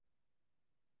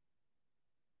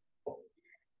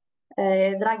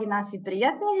Dragi naši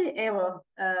prijatelji, evo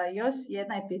još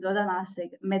jedna epizoda našeg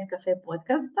Med Cafe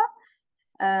podcasta.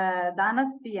 Danas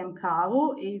pijem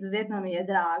kavu i izuzetno mi je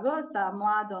drago sa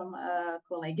mladom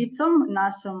kolegicom,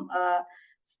 našom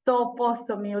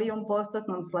 100% milijun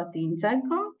postotnom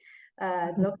slatinčankom,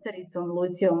 doktoricom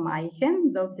Lucijom Majhen,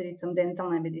 doktoricom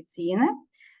dentalne medicine,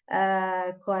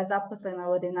 koja je zaposlena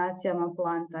u ordinacijama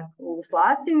Plantak u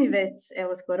Slatini već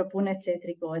skoro pune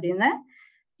 4 godine.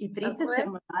 I pričat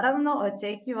ćemo naravno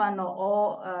očekivano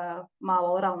o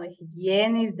malo oralnoj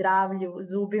higijeni, zdravlju,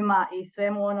 zubima i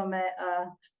svemu onome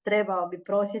što trebao bi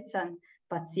prosječan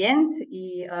pacijent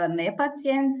i ne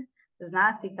pacijent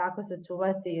znati kako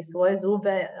sačuvati svoje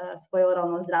zube, svoje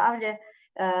oralno zdravlje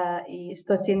i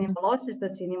što činimo loše,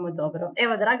 što činimo dobro.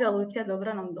 Evo, draga Lucija,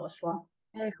 dobro nam došla.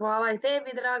 Hvala i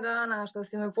tebi, draga Ana, što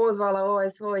si me pozvala u ovaj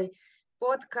svoj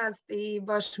podcast i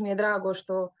baš mi je drago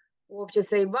što uopće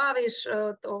se i baviš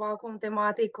ovakvom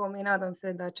tematikom i nadam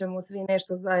se da ćemo svi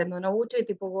nešto zajedno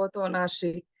naučiti, pogotovo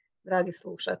naši dragi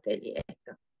slušatelji.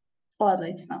 Eto.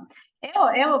 Odlično.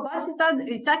 Evo, baš je sad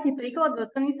čak i prikladno,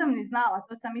 to nisam ni znala,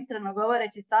 to sam iskreno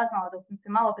govoreći saznala dok sam se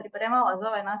malo pripremala za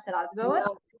ovaj naš razgovor,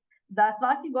 da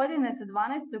svake godine se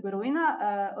 12. rujna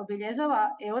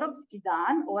obilježava Europski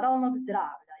dan oralnog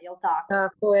zdravlja, jel tako?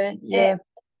 Tako je.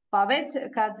 Pa već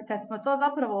kad smo to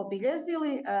zapravo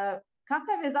obilježili,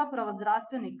 kakav je zapravo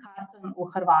zdravstveni karton u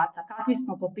Hrvata? Kakvi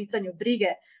smo po pitanju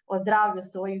brige o zdravlju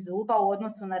svojih zuba u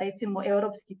odnosu na recimo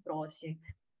europski prosjek?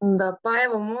 Da, pa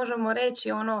evo možemo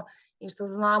reći ono i što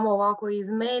znamo ovako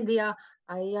iz medija,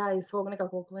 a i ja iz svog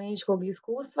nekakvog kliničkog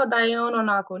iskustva, da je on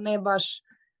onako ne baš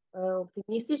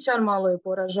optimističan, malo je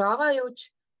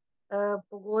poražavajuć,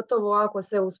 pogotovo ako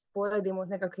se usporedimo s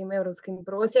nekakvim europskim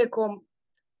prosjekom,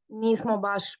 nismo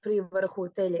baš pri vrhu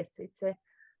te ljestvice.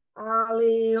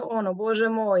 Ali Bože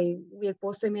moj, uvijek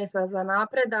postoji mjesta za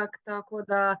napredak, tako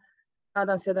da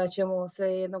nadam se da ćemo se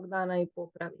jednog dana i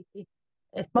popraviti.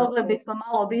 Mogli bismo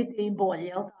malo biti i bolji,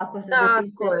 jel tako, što se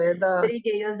tiče brige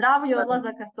i o zdravlju,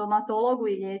 odlazaka stomatologu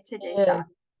i liječenje i tako.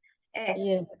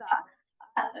 Da.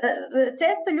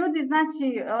 Često ljudi,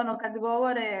 znači, kad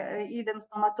govore idem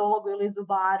stomatologu ili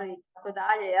zubaru i tako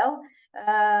dalje,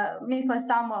 misle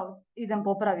samo idem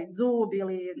popraviti zub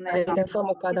ili ne znam, idem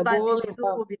samo kada boli,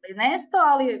 zub ili nešto,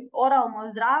 ali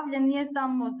oralno zdravlje nije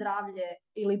samo zdravlje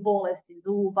ili bolesti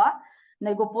zuba,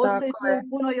 nego postoji tu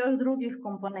puno još drugih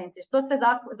komponenti. Što sve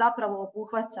zapravo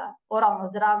obuhvaća oralno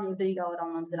zdravlje i briga o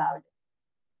oralnom zdravlju?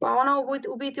 Pa ona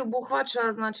u biti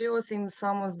obuhvaća, znači osim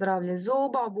samo zdravlje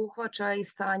zuba, obuhvaća i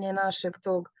stanje našeg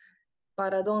tog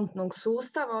paradontnog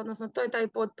sustava, odnosno to je taj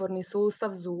potporni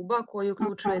sustav zuba koji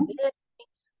uključuje djesni,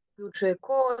 uključuje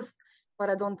kost,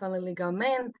 paradontalni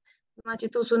ligament, znači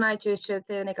tu su najčešće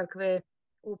te nekakve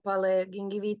upale,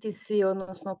 gingivitisi,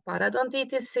 odnosno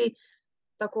paradontitisi,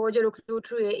 također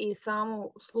uključuje i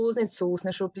samu sluznicu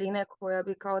usne šupljine koja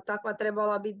bi kao takva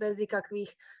trebala biti bez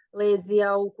ikakvih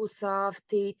lezija, ukusa,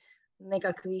 afti,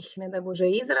 nekakvih, ne daj Bože,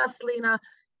 izraslina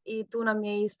i tu nam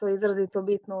je isto izrazito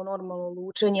bitno normalno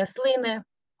lučenje sline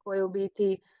koje u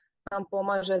biti nam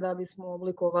pomaže da bismo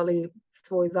oblikovali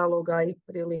svoj zalogaj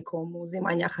prilikom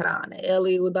uzimanja hrane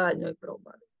ili u daljnjoj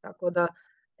probavi. Tako da,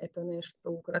 eto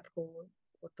nešto ukratko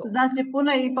o tome. Znači,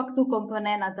 puno je ipak tu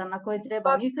komponenata na koje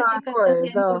treba misliti kad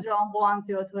pacijent uđe u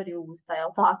ambulantu i otvori usta, jel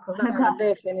tako? Da,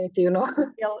 definitivno.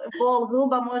 Bol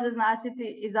zuba može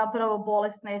značiti i zapravo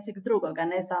bolest nečeg drugoga,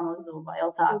 ne samo zuba,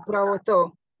 jel tako? Upravo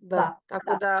to, da.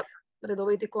 Tako da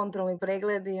redoviti kontrolni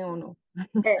pregledi i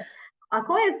A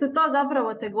koje su to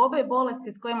zapravo tegobe i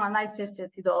bolesti s kojima najčešće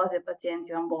ti dolaze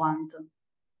pacijenti u ambulantu?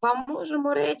 Pa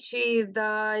možemo reći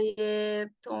da je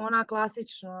to ona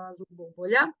klasična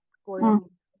zubobolja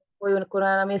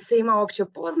koja nam je svima opće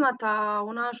poznata, a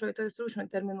u našoj toj stručnoj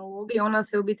terminologiji ona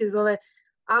se u biti zove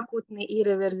akutni i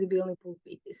reverzibilni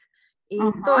pulpitis. I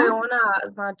to je ona,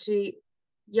 znači,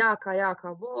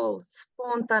 jaka bol,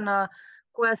 spontana,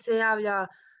 koja se javlja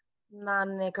na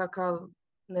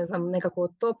nekako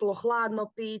toplo-hladno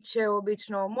piće,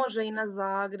 obično može i na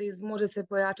zagriz, može se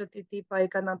pojačati tipa i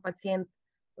kad nam pacijent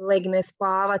legne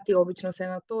spavati, obično se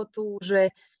na to tuže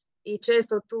i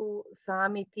često tu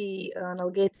sami ti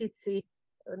analgetici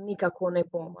nikako ne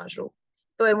pomažu.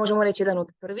 To je, možemo reći, jedan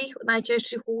od prvih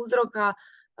najčešćih uzroka.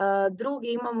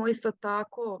 Drugi imamo isto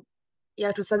tako,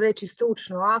 ja ću sad reći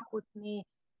stručno, akutni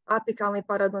apikalni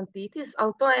paradontitis,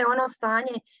 ali to je ono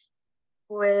stanje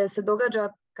koje se događa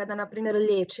kada, na primjer,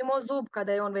 liječimo zub,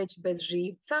 kada je on već bez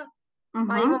živca,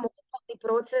 pa imamo upalni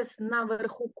proces na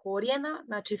vrhu korijena,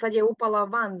 znači sad je upala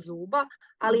van zuba,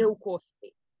 ali je u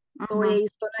kosti. To je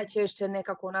isto najčešće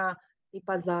nekako na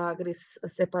tipa zagriz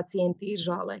se pacijenti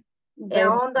žale.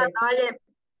 Onda dalje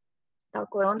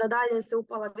Tako je, onda dalje se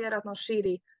upala vjerojatno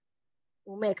širi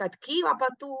u meka tkiva, pa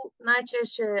tu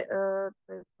najčešće,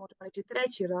 možemo reći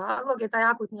treći razlog, je taj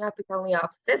akutni apikalni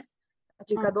apsces,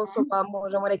 znači kad osoba,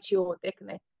 možemo reći,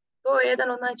 otekne. To je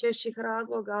jedan od najčešćih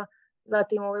razloga,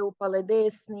 zatim ove upale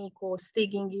desni, kosti,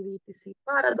 gingivitisi,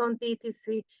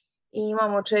 paradontitisi, i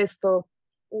imamo često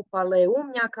upale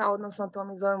umnjaka, odnosno to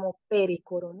mi zovemo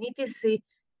perikoronitisi.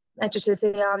 Najčešće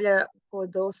se javlja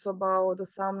kod osoba od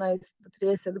 18 do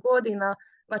 30 godina.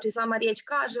 Znači sama riječ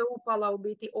kaže upala, u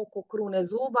biti oko krune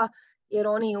zuba, jer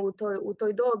oni u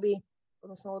toj dobi,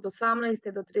 odnosno od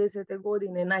 18. do 30.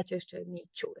 godine najčešće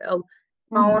niču. Jel?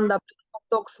 Pa onda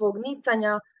tog svog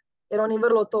nicanja, jer oni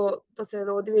vrlo to se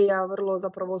odvija vrlo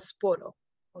zapravo sporo.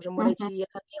 Možemo reći 1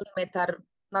 milimetar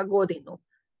na godinu.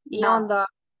 I onda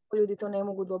ljudi to ne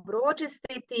mogu dobro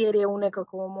očistiti jer je u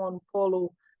nekakvom polu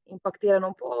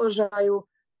impaktiranom položaju.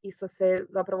 Isto se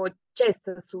zapravo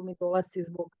često su mi dolasci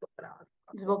zbog tog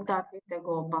razloga. Zbog takvih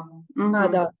tegoba.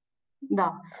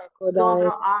 Da. Dobro,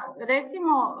 a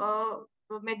recimo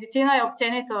medicina je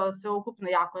općenito sveukupno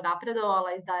jako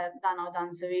napredovala, iz dana u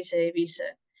dan sve više i više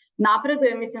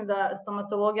napreduje. Mislim da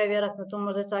stomatologija je vjerojatno tu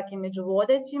možda čak i među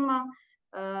vodećima.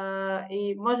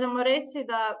 I možemo reći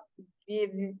da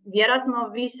vjerojatno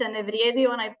više ne vrijedi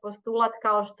onaj postulat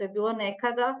kao što je bilo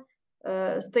nekada,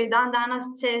 što i dan danas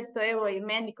često, evo i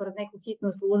meni kroz neku hitnu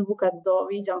službu kad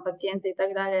viđam pacijente i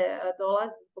tako dalje,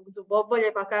 dolazi zbog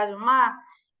zubobolje pa kažu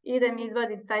idem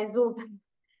izvaditi taj zub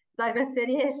da ga se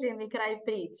riješim i kraj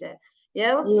priče.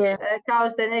 Jel? Kao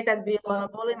što je nekad bilo,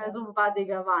 boli me zub, vadi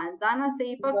ga van. Danas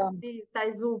se ipak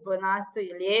taj zub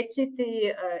nastoji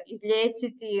liječiti,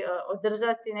 izliječiti,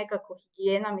 održati nekako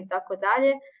higijenom i tako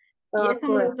dalje.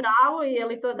 Jesam li u pravu, je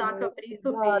li to takav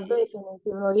pristup? Da,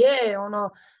 definitivno je.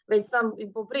 Već sam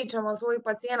i po pričama svojih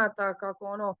pacijenata,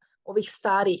 kako ovih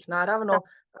starih, naravno,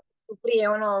 su prije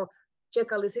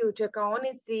čekali svi u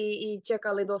čekaonici i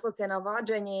čekali doslovce na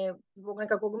vađenje zbog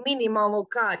nekakvog minimalnog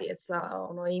karijesa.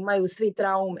 Imaju svi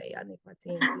traume, jadni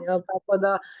pacijenti. Tako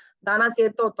da danas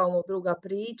je totalno druga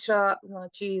priča.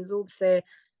 Znači, zub se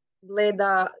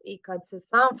gleda i kad se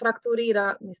sam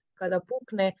frakturira, kada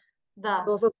pukne,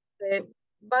 doslovce se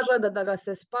baš gleda da ga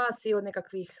se spasi od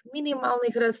nekakvih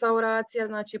minimalnih restauracija,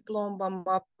 znači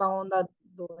plombama, pa onda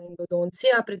do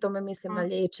endodoncija. Pri tome mislim na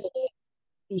liječenje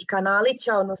tih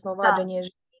kanalića, odnosno vađenje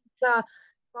žica.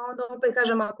 Pa onda opet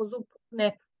kažem, ako zub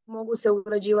pukne, mogu se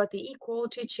ugrađivati i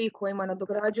kolčići kojima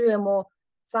nadograđujemo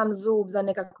sam zub za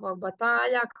nekakav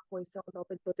bataljak, koji se onda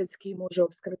opet protetski može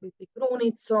opskrbiti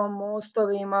krunicom,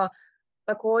 mostovima.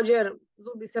 Također,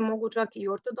 zubi se mogu čak i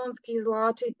ortodonski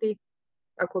izvlačiti,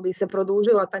 kako bi se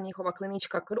produžila ta njihova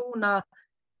klinička kruna.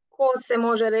 Kose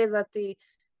može rezati,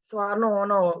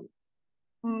 stvarno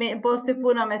postoji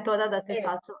puno metoda da se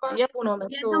sačuva. Baš puno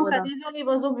metoda. Jednom kad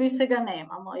izvalimo zub, više ga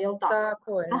nemamo, jel tako?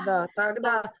 Tako je, da. Tako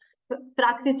da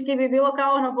praktički bi bilo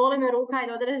kao boli me ruka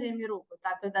i odreži mi ruku,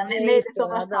 tako da ne ide to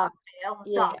baš tako.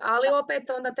 Ali opet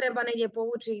onda treba negdje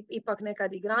povući ipak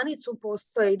nekad i granicu,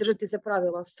 postoje i držati se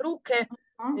pravila struke,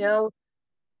 jel?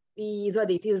 I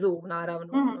izvaditi zub,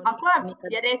 naravno. A koja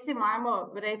je, recimo, ajmo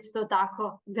reći to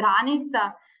tako,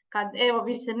 granica kad evo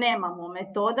više nemamo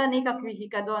metoda nikakvih i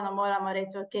kad moramo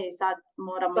reći ok, sad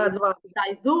moramo izvaditi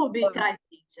taj zub i kraj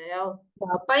priče, jel?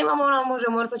 Da, pa imamo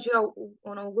možemo sad ću ja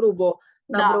grubo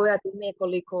nabrojati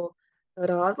nekoliko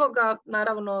razloga.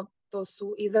 Naravno, to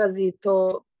su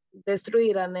izrazito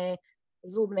destruirane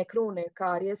zubne krune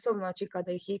karijesom, znači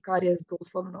kada ih i karijes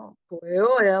doslovno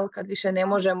pojeo, jel? Kad više ne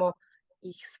možemo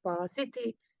ih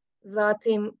spasiti.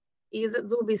 Zatim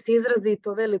zubi s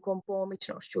izrazito velikom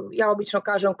pomičnošću. Ja obično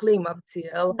kažem klimavci,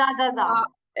 jel? Da.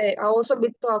 A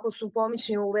osobito ako su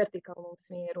pomični u vertikalnom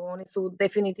smjeru, oni su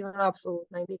definitivno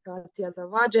apsolutna indikacija za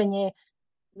vađenje.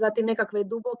 Zatim nekakve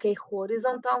duboke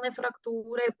horizontalne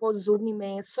frakture pod zubnim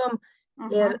mesom,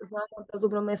 jer znamo da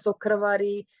zubno meso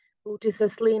krvari, luči se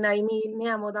slina i mi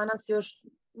nemamo danas još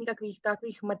nikakvih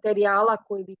takvih materijala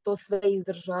koji bi to sve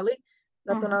izdržali.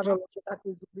 Zato, nažalost, se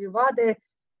takvi zubi vade.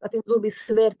 Zatim zubi s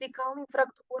vertikalnim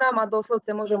frakturama,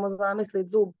 doslovce možemo zamisliti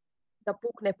zub da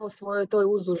pukne po svojoj toj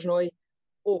uzdužnoj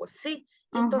osi.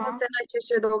 I to se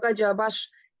najčešće događa baš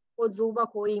kod zuba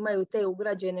koji imaju te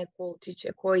ugrađene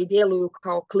kolčiće, koji djeluju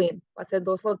kao klin. Pa se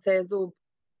doslovce zub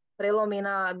prelomi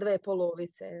na 2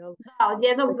 polovice. Jel? Da, od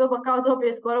jednog zuba kao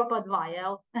dobije skoro pa 2,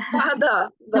 jel? Pa da.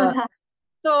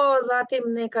 To,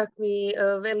 zatim nekakvi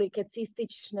velike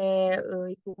cistične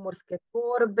i tumorske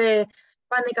torbe,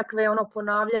 pa nekakve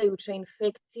ponavljajuće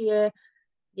infekcije,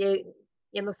 gdje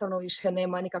jednostavno više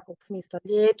nema nikakvog smisla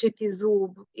liječiti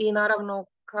zub. I naravno,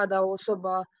 kada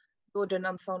osoba dođe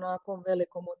nam sa onakvom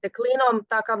velikom oteklinom,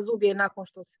 takav zub je nakon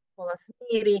što se pola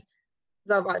smiri,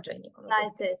 za vađenje.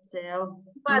 Najčešće, jel?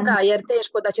 Pa da, jer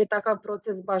teško da će takav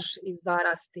proces baš i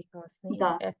zarasti kasnije.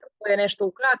 Da. Eto, to je nešto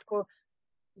ukratko.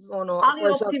 Ali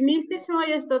optimistično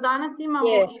je što danas imamo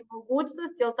i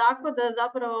mogućnost, jel tako, da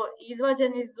zapravo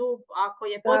izvađeni zub, ako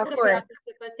je potrebno, ako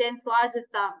se pacijent slaže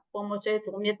sa pomoću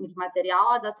umjetnih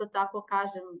materijala, da to tako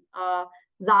kažem,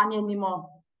 zamijenimo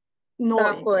novim.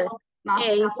 Tako je.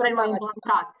 Znači, napravimo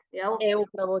implantat, jel?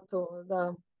 Upravo to,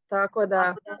 da. Tako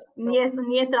da...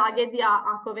 Nije tragedija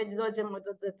ako već dođemo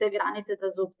do te granice da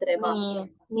zub treba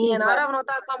Nije naravno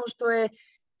da, samo što je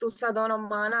tu sad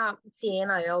mana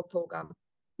cijena, jel, toga.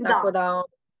 Tako da,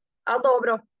 ali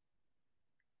dobro.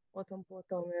 Potom,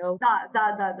 jel?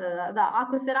 Da.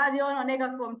 Ako se radi o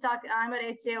nekakvom čak, ajmo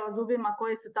reći, zubima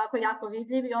koji su tako jako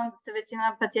vidljivi, onda se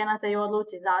većina pacijenata i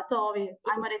odluči za to. Ovi,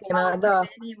 ajmo reći, malo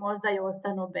skriveniji možda i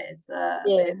ostanu bez.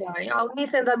 Ali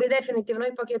mislim da bi definitivno,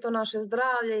 ipak je to naše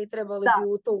zdravlje i trebali bi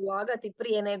u to ulagati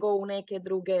prije nego u neke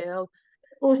druge, jel?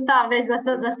 U šta već,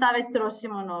 za šta već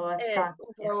trošimo novac.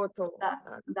 Upravo to.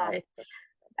 Da.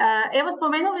 Evo,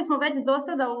 spomenuli smo već do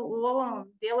sada u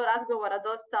ovom dijelu razgovora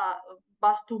dosta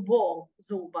baš tu bol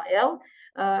zuba, jel?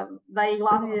 Da je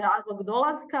glavni razlog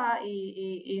dolaska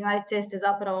i najčešće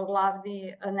zapravo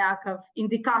glavni nekakav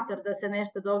indikator da se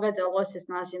nešto događa loše s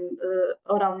našim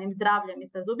oralnim zdravljem i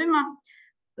sa zubima.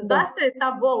 Zašto je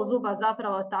ta bol zuba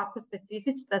zapravo tako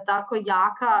specifična, tako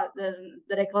jaka,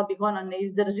 rekla bih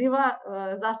neizdrživa,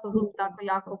 zašto zub tako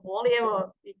jako boli?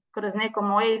 Evo, kroz neko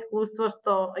moje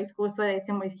iskustvo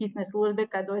recimo iz hitne službe,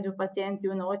 kad dođu pacijenti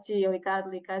u noći ili kad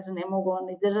li kažu ne mogu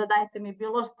izdržati, dajte mi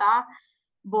bilo šta,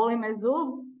 boli me zub,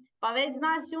 pa već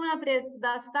znaš unaprijed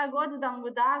da šta god da mu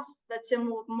daš, da će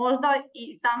mu možda, i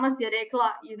sama si je rekla,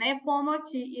 i ne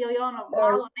pomoći ili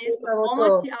malo nešto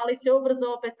pomoći, ali će ubrzo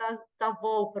opet ta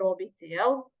bol probiti,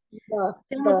 jel?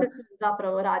 Čemu se tu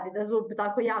zapravo radi, da zub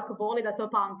tako jako boli, da to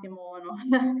pamtimo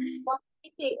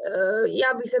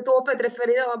Ja bih se tu opet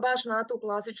referirala baš na tu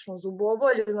klasičnu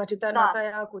zubobolju, znači na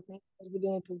taj akutni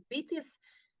irreverzibilni pulpitis,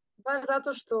 baš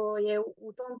zato što je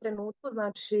u tom trenutku,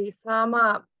 znači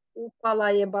sama upala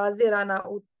je bazirana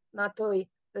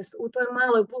u toj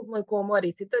maloj pulpnoj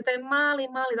komorici. To je taj mali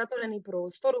zatvoreni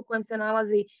prostor u kojem se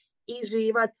nalazi i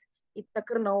živac i ta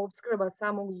krvna opskrba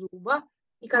samog zuba.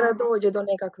 I kada dođe do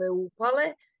nekakve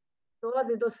upale,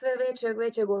 dolazi do sve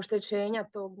većeg oštećenja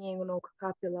tog njegovog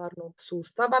kapilarnog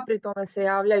sustava. Pri tome se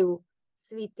javljaju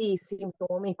svi ti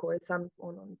simptomi koje sam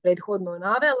prethodno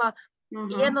navela.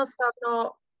 I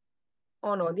jednostavno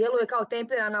djeluje kao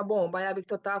tempirana bomba, ja bih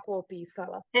to tako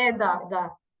opisala.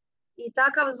 Da. I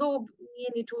takav zub nije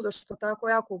ni čudo što tako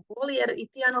jako boli, jer i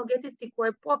ti analgetici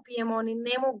koje popijemo, oni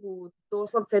ne mogu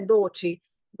doslovce doći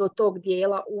do tog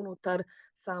dijela unutar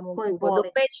samog zuba.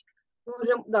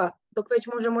 Dok već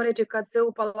možemo reći kad se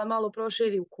upala malo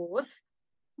proširi u kost,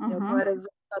 to je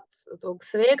rezultat tog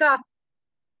svega,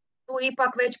 tu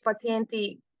ipak već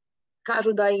pacijenti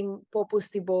kažu da im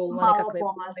popusti bol na nekakve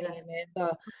promjene.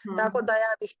 Tako da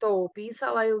ja bih to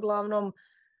opisala i uglavnom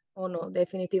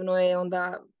definitivno je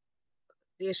onda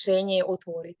rješenje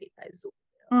otvoriti taj zub.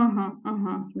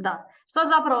 Da. Što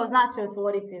zapravo znači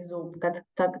otvoriti zub?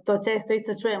 Kad to često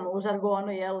isto čujemo u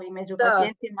žargonu, jel, i među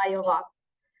pacijentima i ovako.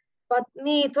 Pa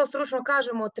mi to stručno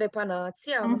kažemo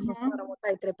trepanacija, odnosno stvaramo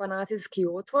taj trepanacijski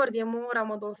otvor gdje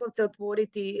moramo doslovce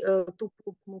otvoriti tu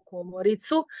pulpnu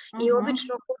komoricu i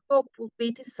obično kod tog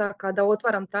pulpitisa kada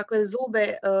otvaram takve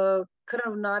zube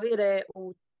krv navire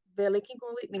u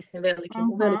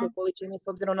u velikoj količini s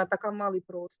obzirom na takav mali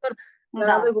prostor. Za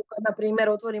razliku kad, na primjer,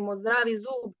 otvorimo zdravi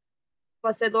zub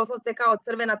pa se doslovce kao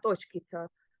crvena točkica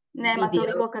nema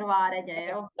toliko krvarenja,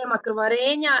 jel? Nema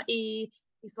krvarenja i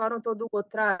stvarno to dugo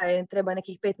traje, treba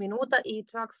nekih 5 minuta i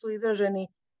čak su izraženi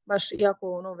baš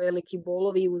jako veliki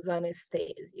bolovi uz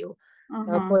anesteziju.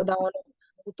 Tako da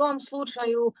u tom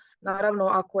slučaju, naravno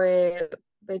ako je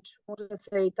već može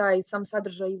se i taj sam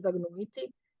sadržaj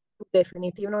izagnuti,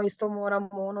 definitivno isto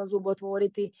moramo zub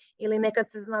otvoriti, ili nekad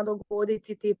se zna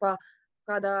dogoditi tipa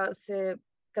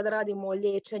kada radimo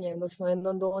liječenje, odnosno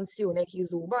endodonciju nekih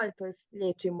zuba, to je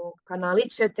liječimo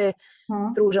kanaliće, te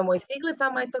stružemo ih s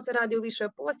iglicama i to se radi u više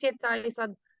posjeta i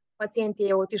sad pacijent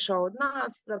je otišao od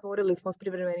nas, zatvorili smo s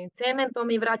privremenim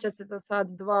cementom i vraća se za sat,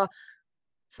 dva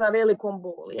sa velikom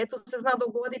boli. Eto se zna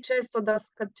dogoditi često da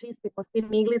kad čistimo s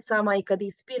tim iglicama i kad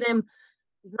ispirem,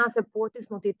 zna se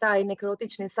potisnuti taj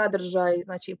nekrotični sadržaj,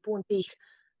 znači pun tih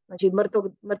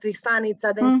mrtvih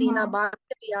stanica, dentina,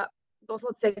 bakterija,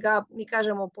 doslovce ga, mi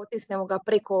kažemo, potisnemo ga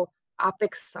preko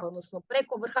apeksa, odnosno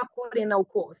preko vrha korijena u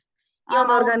kost. I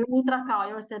onda unutra kao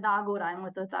još se nagura,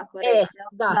 ajmo to tako reći.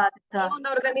 Da. I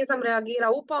onda organizam reagira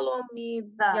upalom i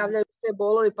javljaju se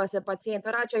bolovi pa se pacijent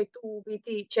vraća i tu u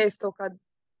biti često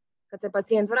kad se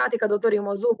pacijent vrati, kad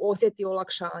otvorimo zub, osjeti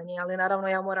olakšanje, ali naravno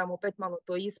ja moram opet malo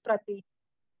to isprati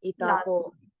i tako.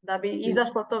 Jasno, da bi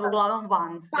izašlo to uglavnom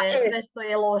van, sve što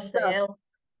je loše, jel?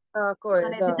 Tako je, da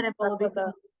ne bi trebalo biti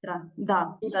unutra.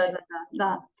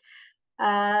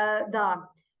 Da.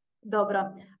 Dobro.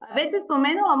 Već si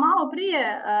spomenula malo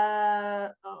prije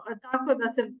tako da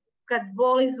se kad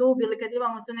boli zub ili kad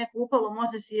imamo tu neku upalu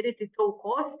može širiti to u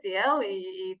kosti, jel?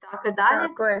 I tako dalje.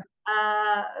 Tako je.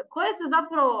 Koje su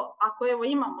zapravo, ako evo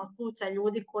imamo slučaj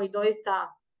ljudi koji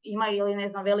doista imaju ili ne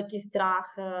znam veliki strah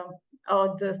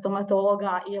od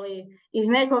stomatologa ili iz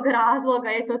nekog razloga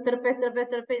eto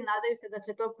trpe i nadaju se da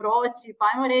će to proći, pa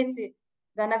ajmo reći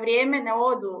da na vrijeme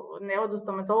ne odu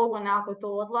stomatologu, nekako to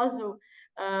odlažu.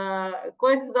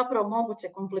 Koje su zapravo moguće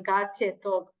komplikacije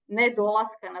tog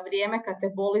nedolaska na vrijeme kad te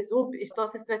boli zub i što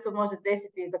se sve to može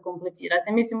desiti i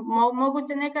zakomplicirati? Mislim,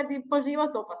 moguće nekad i po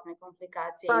život opasne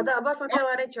komplikacije. Pa da, baš sam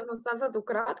htjela reći, sad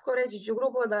ukratko reći ću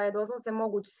grubo da je doslovce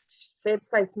moguć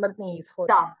sepsa i smrtni ishod.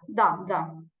 Da.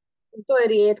 To je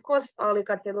rijetkost, ali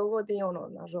kad se dogodi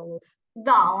nažalost.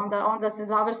 Da, onda se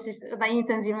završi na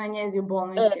intenzivnoj njezi u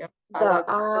bolnici.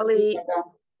 Ali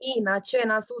inače,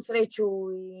 na svu sreću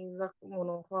i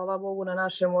hvala Bogu na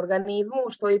našem organizmu,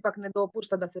 što ipak ne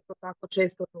dopušta da se to tako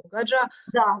često događa.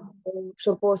 Da.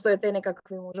 Što postoje te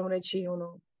nekakvi, možemo reći,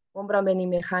 obrambeni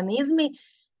mehanizmi.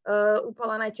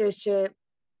 Upala najčešće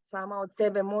sama od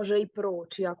sebe može i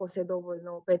proći ako se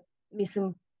dovoljno, opet,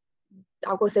 mislim,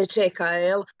 ako se čeka,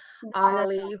 jel?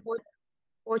 Ali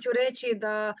hoću reći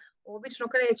da obično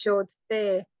kreće od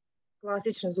te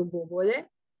klasične zubobolje,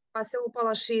 pa se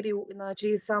upala širi, znači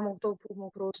iz samog tog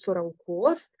pubnog prostora u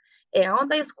kost, a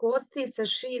onda iz kosti se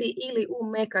širi ili u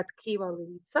meka tkiva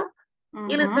lica,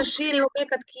 ili se širi u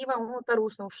meka tkiva unutar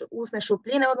usne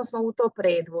šupljine, odnosno u to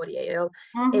predvorje, jel?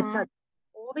 Sad,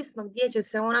 ovisno gdje će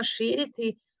se ona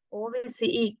širiti, ovisi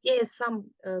i gdje je sam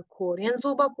korijen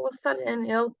zuba postavljen,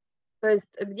 jel? To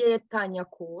jest gdje je tanja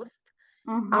kost,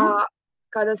 a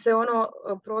kada se ono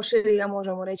proširi,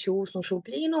 možemo reći u usnu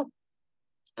šupljinu,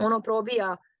 ono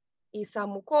probija i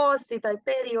samu kost i taj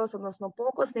perios, odnosno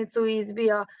pokosnicu i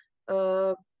izbija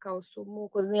kao su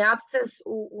mukozni apsces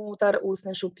unutar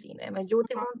usne šupljine.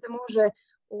 Međutim, on se može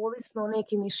ovisno o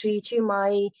nekim mišićima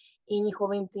i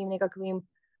njihovim tim nekakvim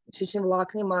mišićnim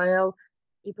vlaknima, jel,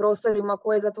 i prostorima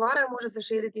koje zatvaraju, može se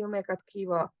širiti u meka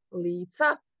tkiva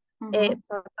lica.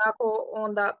 Pa tako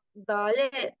onda dalje,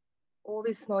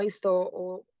 ovisno isto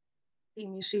o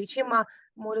tim mišićima,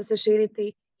 može se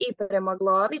širiti i prema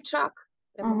glavi čak,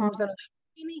 prema moždanoj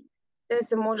šupljini, te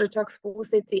se može čak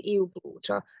spustiti i u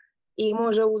pluća. I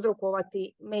može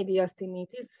uzrokovati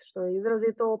mediastinitis, što je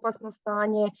izrazito opasno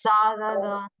stanje.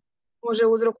 Da. Može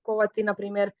uzrokovati, na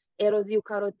primjer, eroziju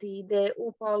karotide,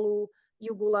 upalu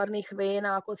jugularnih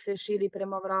vena, ako se širi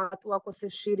prema vratu, ako se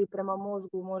širi prema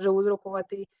mozgu, može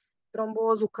uzrokovati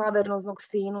trombozu kavernoznog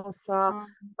sinusa,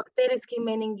 bakterijski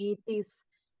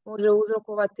meningitis, može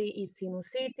uzrokovati i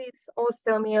sinusitis,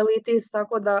 osteomijelitis,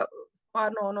 tako da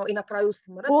stvarno i na kraju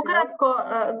smrt. Ukratko,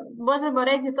 možemo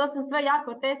reći, to su sve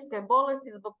jako teške bolesti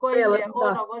zbog kojih je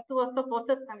gotovo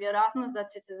 100% vjerojatnost da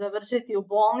će se završiti u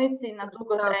bolnici na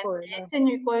dugotrajnom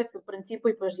liječenju i koje su u principu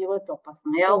i po život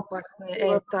opasne. Jel? Opasne,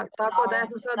 tako da ja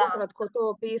sam sad ukratko to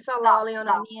opisala, ali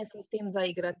nije se s tim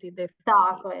zaigrati definitivno.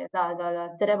 Tako je,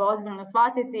 da. Treba ozbiljno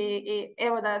shvatiti i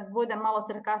evo da budem malo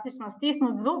sarkastično,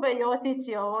 stisnut zube i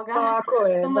otići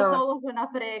stomatologu na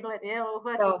pregled,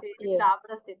 uhvatiti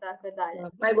hrabrosti i tako dalje.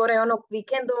 Najgore je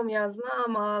vikendom, ja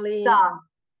znam, ali... Da.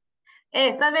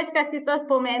 Sad već kad si to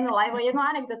spomenula, evo jedno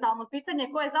anegdotalno pitanje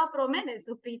koje zapravo mene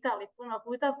su pitali puno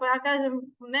puta, pa ja kažem,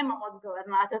 nemam odgovor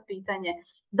na to pitanje.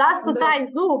 Zašto taj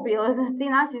zub ili ti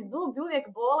naši zubi uvijek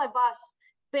bole baš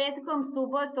petkom,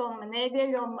 subotom,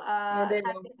 nedjeljom,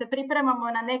 kad se pripremamo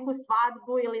na neku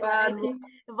svadbu ili na neki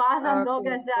važan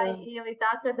događaj ili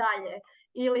tako dalje?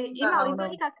 Ili ima li to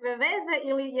ikakve veze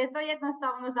ili je to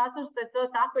jednostavno zato što je to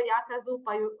tako jaka zub,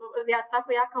 tako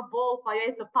jaka bol, pa ju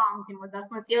eto pamtimo da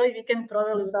smo cijeli vikend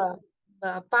proveli u zubu?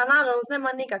 Da, pa nažalost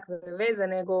nema nikakve veze,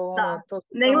 nego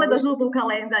ne gleda zub u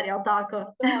kalendar, jel tako?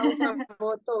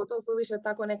 To su više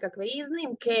tako nekakve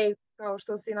iznimke, kao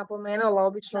što si napomenula,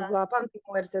 obično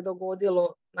zapamtimo jer se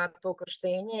dogodilo na to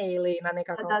krštenje ili na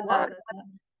nekakav plan.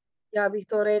 Ja bih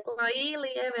to rekla, ili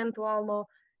eventualno,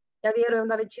 ja vjerujem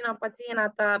da većina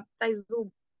pacijenata taj zub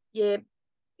je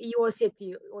i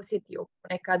osjetio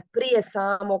nekad prije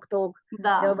samog tog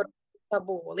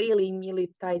boli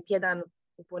ili taj tjedan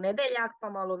u ponedjeljak, pa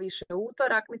malo više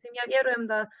utorak. Mislim, ja vjerujem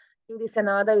da ljudi se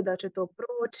nadaju da će to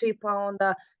proći, pa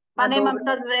onda... Pa nemam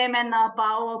sad vremena, pa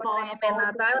ovo, pa ono, pa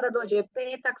vremena, da, onda dođe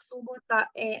petak, subota,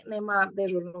 nema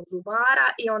dežurnog zubara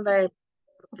i onda je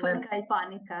frka i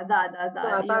panika, da.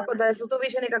 Da, tako da su to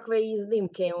više nekakve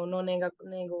iznimke,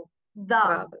 nego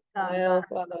da.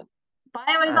 Pa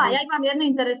evo da, ja imam jedno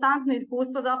interesantno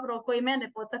iskustvo zapravo koje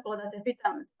mene potaklo da te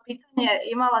pitam pitanje.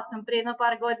 Imala sam prije jedno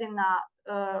par godina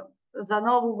za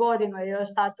Novu godinu je još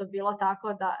tato bilo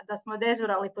tako da smo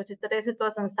dežurali po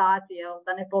 48 sati,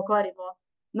 da ne pokvarimo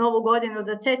Novu godinu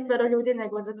za 4 ljudi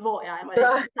nego za 2, ajmo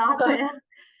reći tako.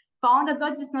 Pa onda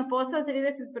dođeš na posao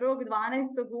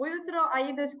 31.12. ujutro, a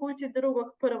ideš kući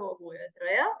 2.1. ujutro,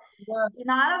 jel? Da. I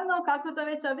naravno, kako to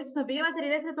već obično biva,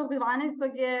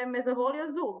 30.12. je me zavolio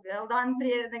zub, jel? Dan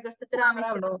prije nego što trebam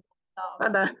ići. Pa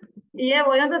da. I evo,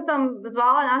 i onda sam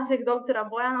zvala našeg doktora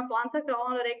Bojana Plantaka,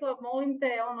 on rekao, molim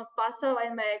te, spašavaj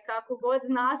me kako god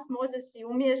znaš, možeš i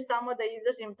umiješ samo da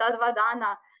izdržim ta 2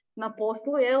 dana na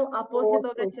poslu, jel? A poslije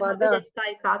toga ćemo vidjeti šta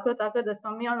i kako, tako da smo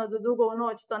mi do dugo u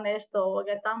noć to nešto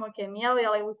tamo kemijali,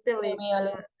 ali uspjeli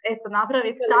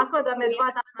napraviti tako da me 2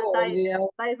 dana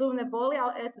taj zub ne boli,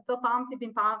 ali to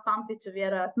pamtit ću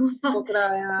vjerojatno. Do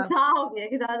kraja.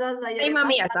 Zauvijek, da. Imam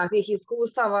i ja takvih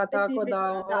iskustava, tako da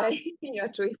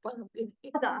ja ću ih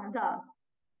pamtiti. Da.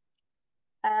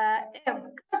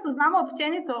 Kao što znamo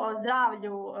općenito o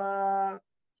zdravlju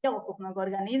cjelokupnog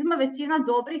organizma, većina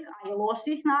dobrih, a i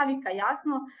loših navika,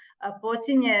 jasno,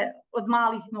 počinje od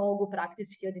malih nogu,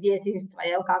 praktički od djetinjstva,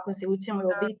 jel, kako se učimo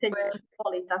u obitelji, u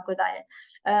školi i tako dalje.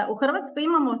 U Hrvatskoj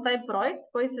imamo taj projekt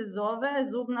koji se zove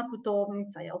zubna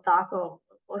putovnica, jel tako?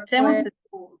 O čemu se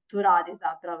tu radi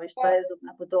zapravo i što je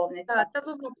zubna putovnica? Da, ta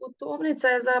zubna putovnica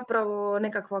je zapravo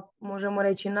nekakva, možemo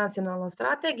reći, nacionalna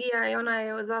strategija i ona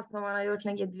je zasnovana još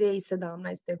negdje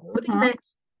 2017. godine.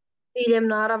 Ciljem,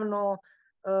 naravno,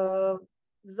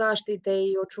 zaštite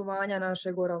i očuvanja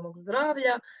našeg oralnog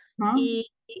zdravlja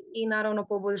i naravno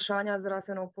poboljšanja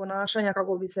zdravstvenog ponašanja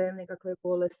kako bi se nekakve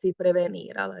bolesti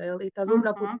prevenirale. I ta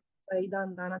zubna putovnica i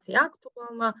dan danas je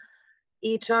aktualna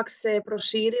i čak se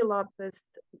proširila,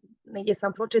 negdje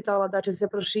sam pročitala da će se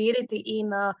proširiti i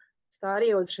na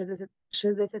starije od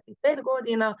 65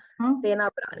 godina te na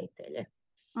branitelje.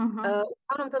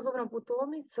 Uglavnom, ta zubna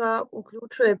putovnica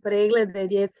uključuje preglede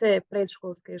djece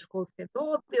predškolske i školske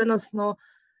dobi, odnosno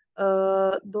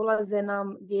dolaze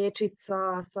nam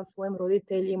dječica sa svojim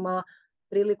roditeljima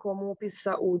prilikom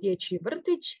upisa u dječji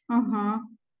vrtić,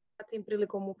 zatim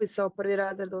prilikom upisa u 1.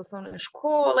 razred osnovne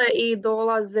škole i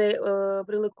dolaze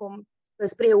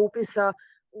prije upisa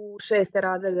u 6.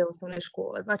 razrede osnovne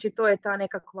škole. Znači, to je ta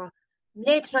nekakva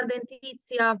mliječna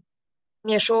denticija,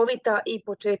 mješovita i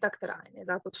početak trajne.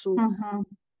 Zato su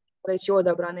reći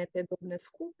odabrane te dobne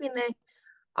skupine.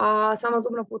 A sama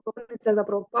zubna putovnica je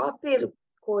zapravo papir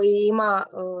koji ima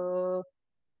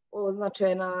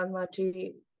označena,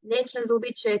 znači, mliječne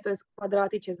zubiće, to je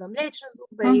kvadratiće za mliječne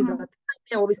zube i za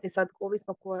trajne,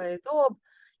 ovisno koja je dob.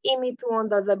 I mi tu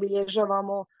onda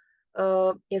zabilježavamo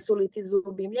jesu li ti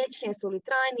zubi mliječni, jesu li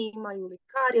trajni, imaju li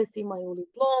karijes, imaju li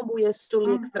plombu, jesu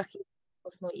li ekstrahirani,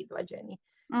 odnosno izvađeni.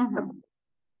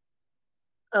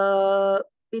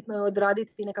 Bitno je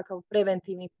odraditi nekakav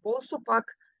preventivni postupak,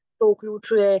 to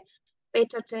uključuje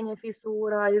pečačenje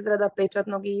fisura, izrada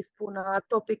pečatnog ispuna,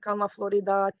 topikalna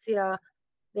floridacija,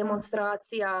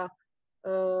 demonstracija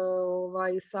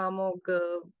samog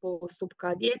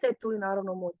postupka djetetu i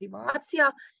naravno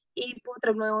motivacija i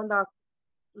potrebno je onda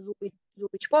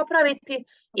zubić popraviti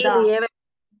ili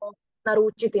eventualno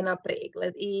naručiti na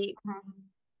pregled.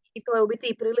 I to je u biti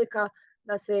i prilika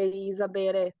da se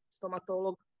izabere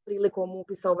stomatolog prilikom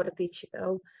upisa u vrtić.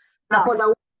 Tako da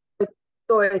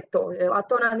to je to. A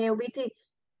to nam je u biti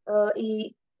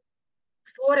i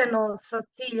stvoreno sa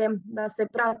ciljem da se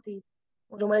prati,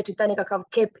 možemo reći, taj nekakav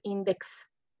CAP indeks.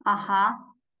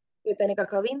 To je taj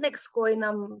nekakav indeks koji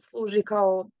nam služi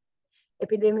kao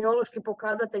epidemiološki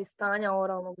pokazatelj stanja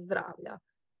oralnog zdravlja.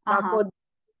 Tako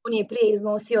on je prije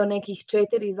iznosio nekih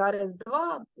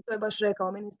 4,2, to je baš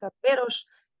rekao ministar Beroš,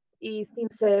 i s tim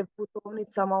se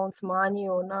putovnicama on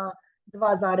smanjio na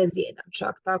 2,1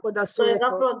 čak. Tako da to je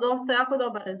zapravo dosta jako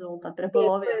dobar rezultat,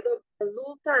 prepolovio. To je dobar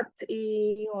rezultat i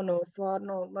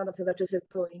stvarno nadam se da će se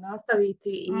to i nastaviti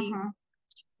i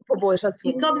poboljšati svoj.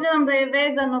 I s obzirom da je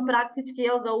vezano praktički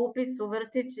za upis u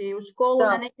vrtić i u školu,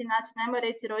 na neki način, najmo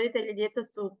reći, roditelji djeca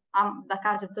su, da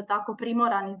kažem to tako,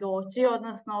 primorani doći,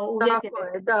 odnosno uvijek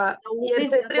je da upis, jer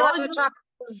se prilažu čak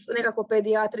uz nekako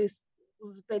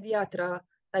uz pedijatra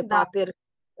taj papir.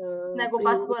 Nego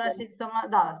baš moraš ići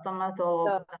stomatologu.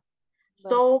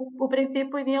 Što u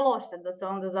principu i nije loše, da se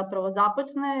onda zapravo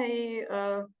započne i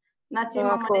Znači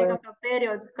imamo nekakav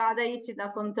period kada ići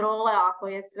na kontrole ako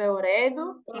je sve u redu.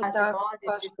 Znači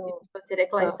dolaziti, što si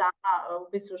rekla i sama,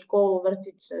 upis u školu,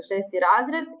 vrtić, 6.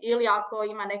 razred, ili ako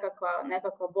ima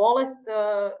nekakva bolest,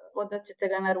 onda ćete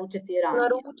ga naručiti ranije.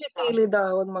 Naručiti ili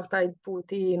da odmah taj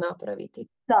put i napraviti.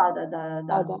 Da.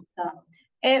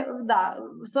 Da,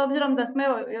 s obzirom da smo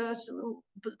još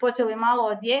počeli malo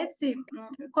o djeci,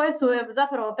 koje su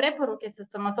zapravo preporuke sa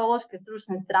stomatološke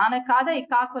stručne strane, kada i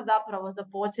kako zapravo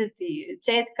započeti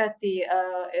četkati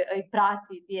i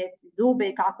prati djeci zube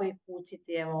i kako ih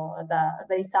učiti, evo,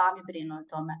 da i sami brinu o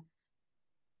tome?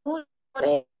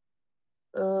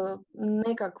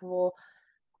 Nekakvo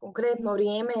konkretno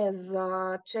vrijeme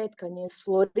za četkanje s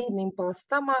fluoridnim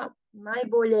pastama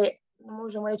najbolje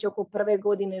možemo reći oko 1.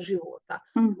 godine života.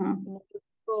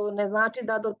 To ne znači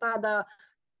da do tada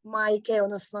majke,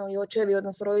 odnosno i očevi,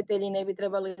 odnosno roditelji ne bi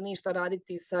trebali ništa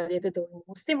raditi sa djetetovim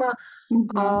ustima,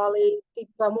 ali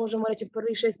tipa možemo reći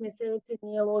prvih 6 mjeseci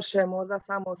nije loše možda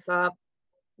samo sa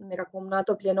nekakvom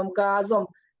natopljenom gazom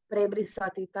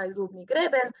prebrisati taj zubni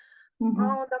greben, a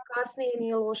onda kasnije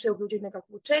nije loše uključiti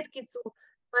nekakvu četkicu,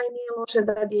 pa i nije loše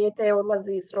da dijete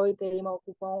odlazi s roditeljima u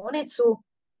kupaonicu,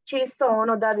 čisto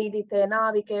ono da vidite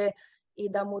navike i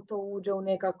da mu to uđe u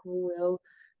nekakvu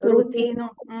rutinu.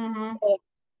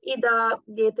 I da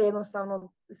dijete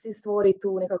jednostavno si stvori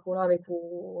tu nekakvu naviku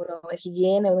oralne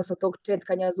higijene, odnosno tog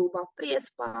četkanja zuba prije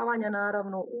spavanja,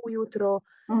 naravno ujutro.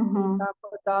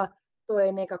 Tako da to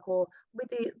je nekako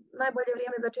biti najbolje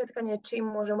vrijeme za četkanje čim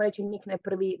možemo reći nikne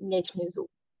prvi mliječni zub.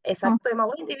 Sad to je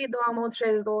malo individualno od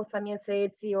 6 do 8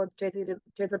 mjeseci, od 4.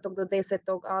 do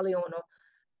 10. ali ono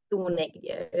tu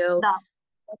negdje. Da.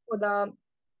 Tako da,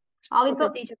 ali to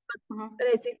se tiče sad,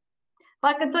 reci. Pa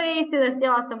to je istina,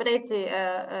 htjela sam reći,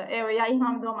 evo ja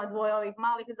imam doma 2 ovih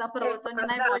malih, zapravo su oni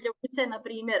najbolje uče na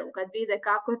primjeru, kad vide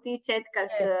kako ti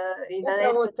četkaš i da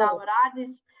nešto tamo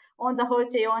radiš, onda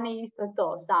hoće i oni isto to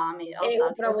sami.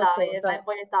 Tako da je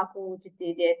najbolje tako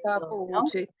učiti djecu. Tako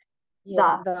uči.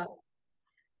 Da.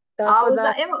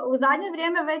 Evo, u zadnje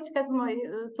vrijeme već kad smo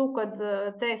tu kod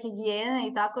te higijene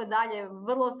i tako dalje,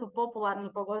 vrlo su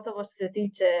popularni, pogotovo što se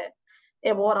tiče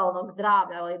oralnog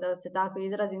zdravlja, ali da se tako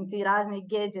izrazim, ti razni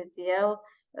gadgeti,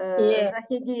 za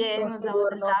higijenu, za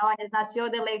održavanje, znači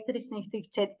od električnih tih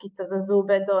četkica za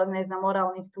zube do,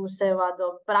 oralnih tuševa, do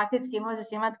praktički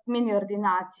možeš imati mini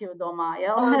ordinaciju doma,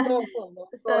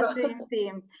 sa svim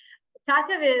tim.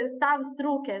 Kakav je stav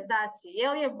struke, znači, je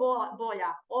li je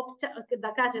bolja,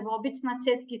 da kažem, obična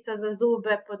četkica za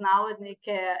zube, pod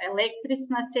navodnike,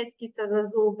 električna četkica za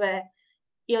zube,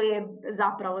 ili je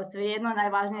zapravo svejedno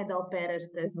najvažnije da opereš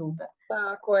te zube?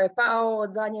 Tako je, pa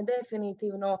od zadnje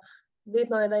definitivno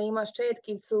bitno je da imaš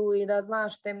četkicu i da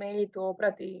znaš temeljito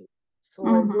oprati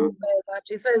svoje zube,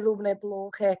 znači sve zubne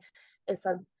plohe.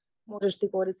 Sad možeš ti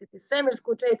koristiti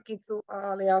svemirsku četkicu,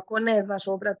 ali ako ne znaš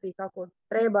oprati kako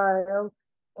treba,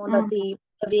 onda ti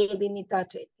vrijedi ni ta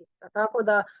četkica. Tako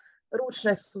da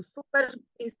ručne su super,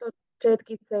 isto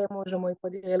četkice možemo ih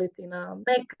podijeliti na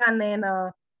mekane,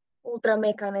 na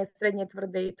ultramekane, srednje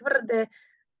tvrde i tvrde.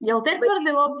 Jel te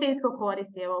tvrde uopće itko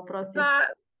koristi? Evo, oprosti. Pa,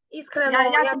 iskreno...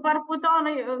 Ja sam par puta,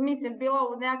 bila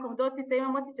u nekakvom doticaju,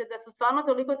 imam osjećaj da su stvarno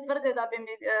toliko tvrde da bi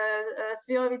mi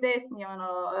svi ovi desni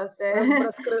se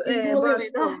izgulili.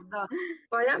 Da.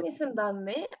 Pa ja mislim da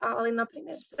ne, ali na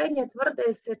primjer srednje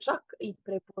tvrde se čak i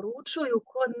preporučuju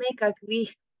kod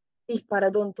nekakvih tih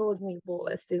paradontoznih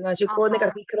bolesti. Znači kod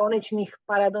nekakvih kroničnih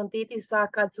paradontitisa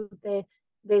kad su te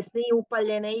desni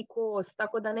upaljene i kost,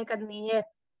 tako da nekad nije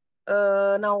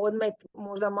na odmet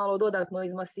možda malo dodatno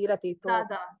izmasirati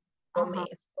to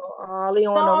mjesto. Ali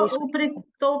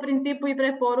to u principu i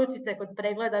preporučite kod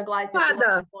pregleda, gledajte.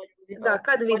 Da,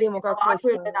 kad vidimo kako je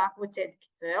sve. Ovakvu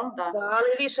četkicu, jel? Da, ali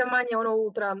više manje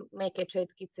ultra neke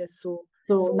četkice su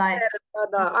super.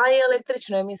 A i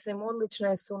električne, mislim,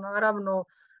 odlične su naravno.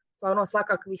 Stvarno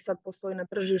svakakvih sad postoji na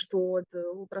tržištu od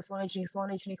ultrasoničnih,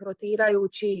 soničnih,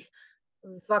 rotirajućih,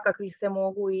 svakakvih se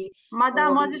mogu i... Ma da,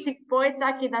 možeš ih spojiti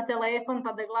čak i na telefon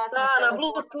pa da glasno... Da, na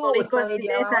Bluetooth sam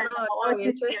vidjela.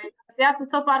 Ja sam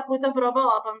to par puta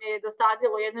probala pa mi je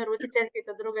dosadilo jednoj ruci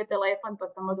četkica, drugoj telefon pa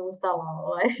sam odustala.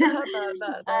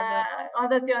 Da.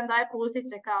 Onda ti on daje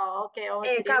plusiće kao, ok, ovo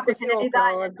si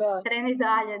treni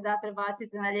dalje, da prebaci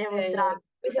se na lijevu stranu.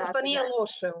 Mislim što nije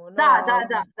loše.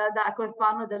 Da, ako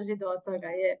stvarno drži do toga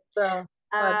je. Da.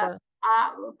 A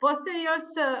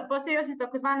postoji još i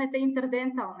takozvane te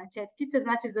interdentalne četkice,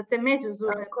 znači za te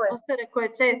međuzubne prostore koje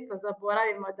često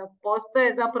zaboravimo da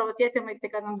postoje. Zapravo sjetimo se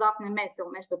kad nam zapne meso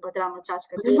u nešto pa trebamo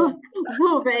čačkati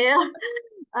zube, jel?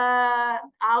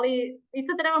 ali i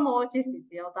to trebamo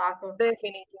očistiti, jel tako?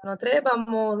 Definitivno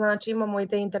trebamo, znači imamo i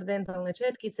te interdentalne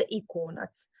četkice i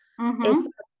konac. Uh-huh.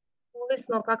 Sad,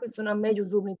 ovisno kakvi su nam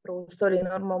međuzubni prostori,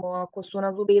 normalno ako su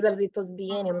nam zubi izrazito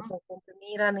zbijeni, odnosno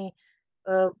komprimirani,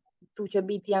 tu će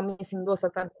biti, ja mislim,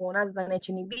 dostatan konac da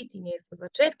neće ni biti mjesta za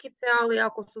četkice, ali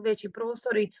ako su veći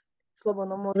prostori,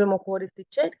 slobodno možemo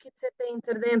koristiti četkice te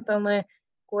interdentalne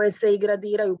koje se i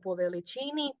gradiraju po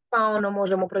veličini, pa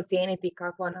možemo procijeniti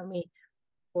kakva nam i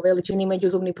po veličini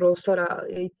međuzubnih prostora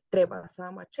treba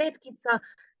sama četkica,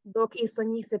 dok isto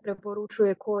njih se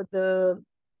preporučuje kod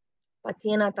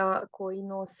pacijenata koji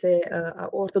nose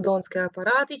ortodontske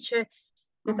aparatiće,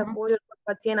 te također kod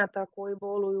pacijenata koji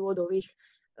boluju od ovih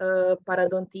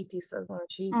paradontitisa,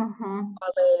 znači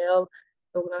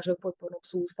tog našeg potpornog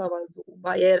sustava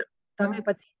zuba, jer takvi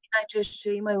pacijenti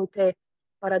najčešće imaju te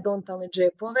paradontalne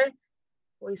džepove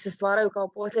koji se stvaraju kao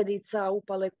posljedica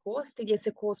upale kosti gdje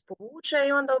se kost povuče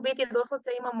i onda u biti doslovce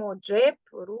imamo džep,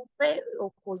 rupe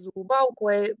oko zuba u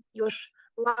koje još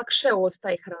lakše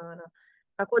ostaje hrana.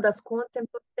 Tako da s koncem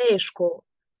to teško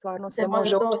stvarno se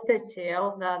može doseći,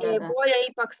 jel? Da. Bolje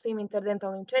ipak s tim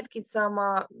interdentalnim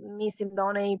četkicama, mislim da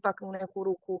one ipak u neku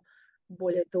ruku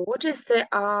bolje to očiste,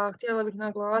 a htjela bih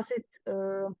naglasiti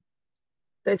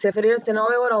da se referirati se na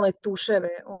ove oralne tuševe.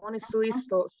 Oni su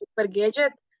isto super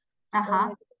gadget.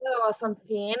 Gledala sam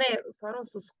cijene, stvarno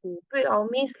su skupi, ali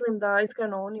mislim da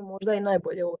iskreno oni možda i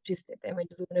najbolje očiste te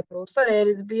međuzubne prostore jer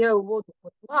izbijaju vodu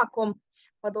pod tlakom,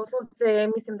 pa doslovce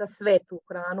mislim da sve tu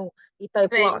hranu i taj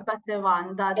plak izbace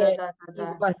van, da.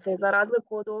 Izbace, za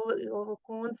razliku od ovog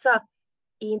konca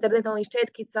i interdentalnih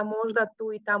četkica možda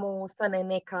tu i tamo ostane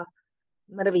neka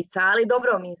mrvica, ali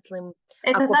dobro mislim.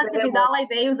 Eto, sad si mi dala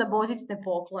ideju za božićne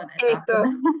poklone. Eto,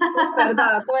 super,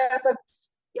 da, to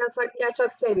ja čak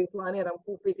sebi planiram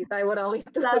kupiti taj oralni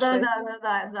tušer.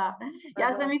 Da. Ja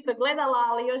sam isto gledala,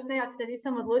 ali još nekako se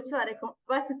nisam odlučila. Rekao,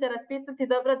 baš ću se raspitati,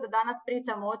 dobro da danas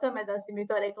pričamo o tome, da si mi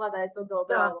to rekla da je to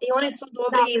dobro. Da, i oni su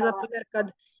dobri za primjer kad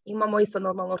imamo isto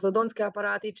normalno ortodontske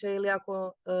aparatiće ili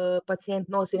ako pacijent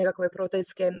nosi nekakve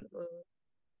protetske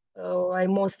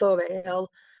mostove, jel?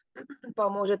 Pa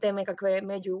možete nekakve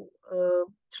među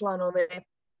članove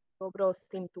dobro s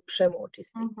tim tušem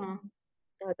očistiti.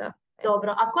 Da.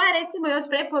 Dobro, a koja je recimo još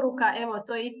preporuka, evo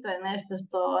to isto je nešto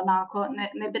što onako,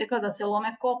 ne bih rekla da se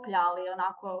lome koplja, ali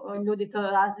onako ljudi to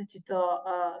različito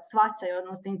shvaćaju,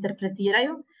 odnosno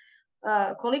interpretiraju.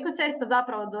 Koliko često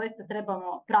zapravo doista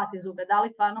trebamo prati zube? Da li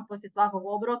stvarno poslije svakog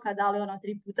obroka, da li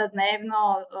 3 puta dnevno,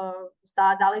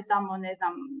 da li samo, ne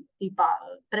znam, tipa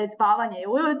pred spavanje i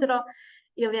ujutro,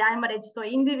 ili ajmo reći to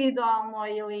individualno,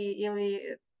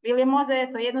 ili možda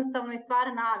je to jednostavno i stvar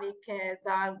navike,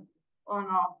 da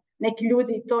neki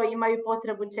ljudi to imaju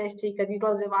potrebu češće i kad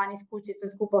izlaze van iz kuće sve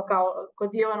skupa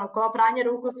kao pranje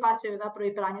ruku shvaćaju zapravo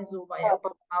i pranje zuba.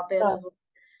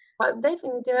 Pa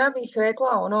definitivno ja bih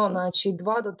rekla znači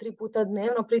 2 do 3 puta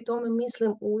dnevno, pri tome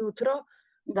mislim ujutro,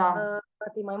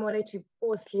 zatim ajmo reći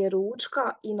poslije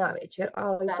ručka i navečer,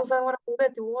 ali tu sad moramo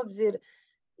uzeti u obzir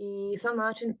i sam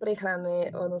način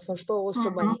prehrane, odnosno što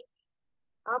osoba je.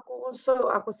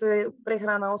 Ako se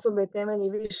prehrana osobe temelji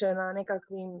više na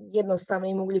nekakvim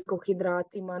jednostavnim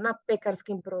ugljikohidratima, na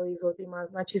pekarskim proizvodima,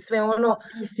 znači sve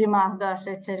slatkišima,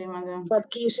 šećerima.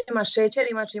 Slatkišima,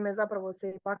 šećerima, čime zapravo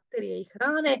se bakterije i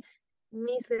hrane,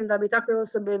 mislim da bi takve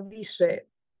osobe više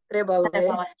trebale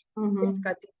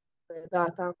četkati. Da,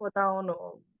 tako da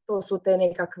to su te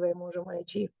nekakve, možemo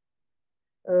reći,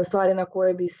 stvari na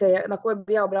koje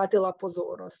bi ja obratila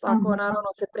pozornost. Ako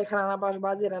naravno se prehrana baš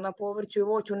bazira na povrću i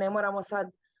voću, ne moramo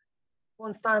sad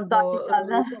konstantno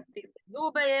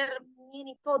zube, jer nije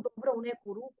ni to dobro u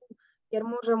neku ruku, jer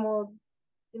možemo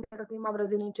s tim nekakvim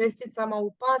abrazivnim česticama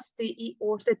upasti i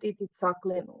oštetiti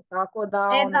caklenu. Tako da,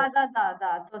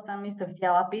 da, to sam isto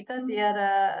htjela pitati, jer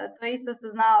to isto su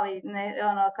znali,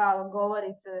 kao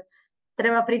govori se,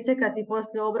 treba pričekati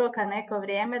poslije obroka neko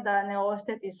vrijeme da ne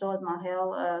oštetiš odmah,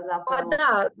 zapravo. Pa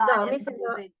da, mislim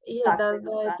da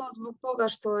je to zbog toga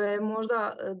što je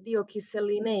možda dio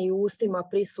kiseline i u ustima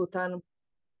prisutan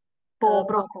po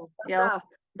obroku, jel?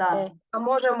 Da. A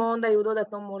možemo onda i u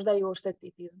dodatnom možda i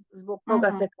oštetiti. Zbog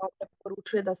toga se kao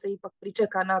preporučuje da se ipak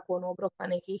pričeka nakon obroka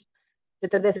nekih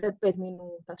 45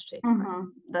 minuta s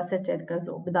četkanjem. Da se četka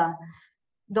zub, da.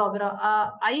 Dobro,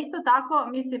 a isto tako,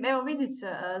 mislim, evo vidiš,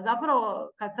 zapravo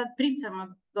kad sad pričamo,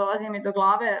 dolazi mi do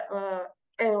glave,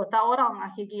 evo, ta oralna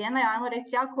higijena je, ajmo reći,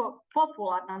 jako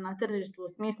popularna na tržištu, u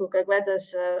smislu kad gledaš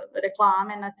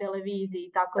reklame na televiziji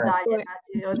i tako dalje,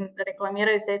 znači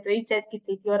reklamiraju se eto i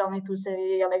četkice, i ti oralni tuševi,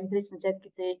 i električne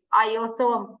četkice, a i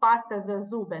ostalo pasta za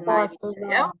zube najviše,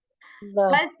 jel? Šta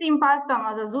Da. je s tim pastama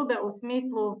za zube u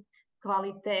smislu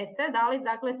kvalitete? Da li,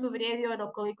 dakle, tu vrijedi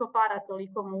ono koliko para,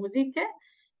 toliko muzike?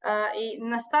 I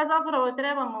na šta zapravo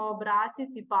trebamo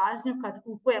obratiti pažnju kad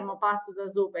kupujemo pastu za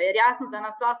zube? Jer jasno da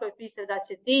na svakoj piše da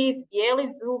će ti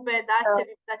izbijeliti zube,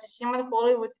 da ćeš imati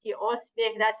hollywoodski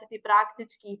osmijeh, da će ti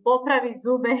praktički popraviti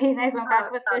zube i ne znam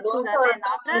kakve sve čuda ne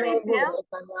napraviti, jel?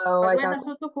 Pa gledaš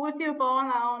u tu kutiju pa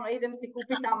ono, idem si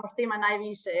kupiti tamo što ima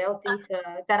najviše, jel, tih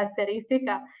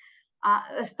karakteristika. A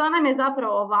što nam je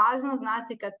zapravo važno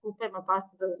znati kad kupujemo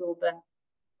pastu za zube?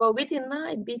 Pa u biti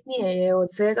najbitnije je od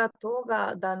svega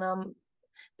toga da nam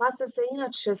pasta se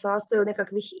inače sastoji od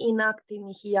nekakvih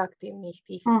inaktivnih i aktivnih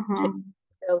tih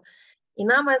čestica. I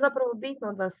nama je zapravo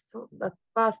bitno da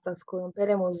pasta s kojom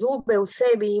peremo zube u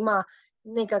sebi ima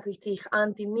nekakvih tih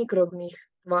antimikrobnih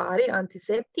tvari,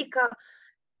 antiseptika,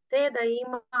 te da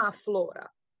ima flora.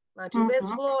 Znači, bez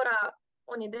flora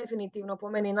on je definitivno po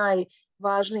meni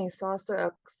najvažniji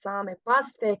sastojak same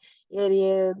paste, jer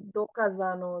je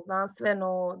dokazano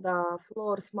znanstveno da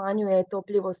flor smanjuje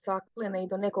topljivost staklene i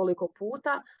do nekoliko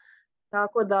puta,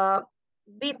 tako da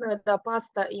bitno je da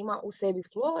pasta ima u sebi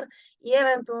flor i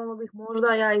eventualno bih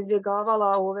možda ja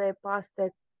izbjegavala ove paste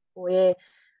koje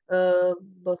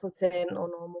doslovce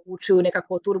omogućuju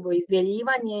nekakvo turbo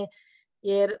izbjeljivanje,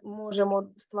 jer možemo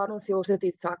stvarno si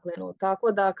oštetiti staklenu.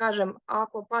 Tako da kažem,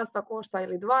 ako pasta košta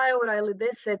ili 2 eura ili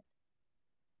 10,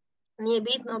 nije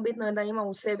bitno, bitno je da ima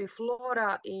u sebi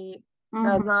flora i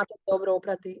da znate dobro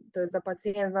oprati, to je da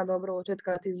pacijent zna dobro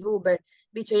očetkati zube,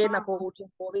 bit će jednako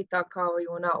učinkovita kao i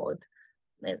ona od,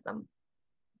 ne znam,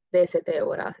 10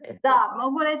 eura. Da,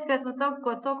 mogu reći kad smo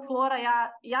kod tog flora,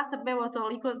 ja sam evo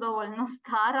toliko dovoljno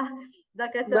stara,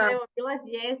 da kad sam evo bila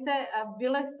dijete,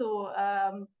 bile su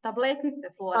tabletice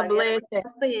flora,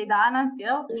 postoje i danas,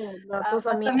 jel? To pa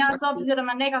sam ja s obzirom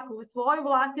na nekakvu svoju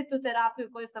vlastitu terapiju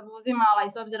koju sam uzimala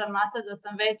i s obzirom na to da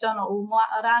sam već u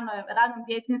ranom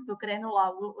djetinjstvu krenula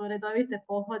u redovite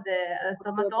pohode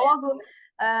stomatologu,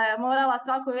 morala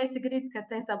svako već grickati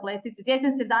te tabletice.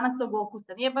 Sjećam se danas tog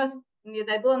okusa. Nije baš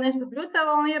da je bilo nešto bljutavo,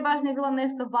 ali nije baš ni bilo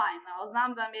nešto bajno. Ali znam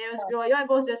da mi je još bilo, joj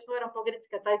Bože, još moram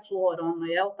pogrickati taj flor,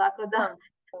 jel? Tako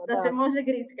da se može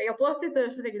grickati. Jel postoji to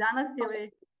još uvijek danas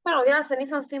ili... Ja se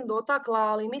nisam s tim dotakla,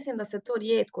 ali mislim da se to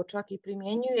rijetko čak i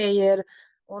primjenjuje, jer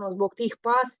zbog tih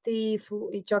pasti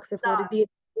i čak se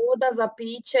fluoridira voda za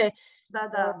piće.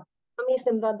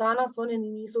 Mislim da danas one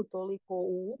nisu toliko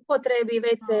u upotrebi,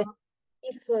 već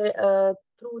se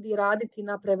trudi raditi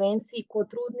na prevenciji kod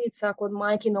trudnica, kod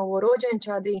majki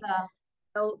novorođenčadi,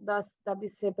 da bi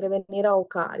se prevenirao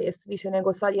karijes više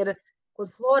nego sad, jer kod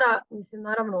flora, mislim,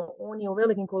 naravno, on je u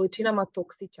velikim količinama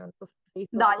toksičan.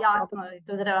 Da, jasno,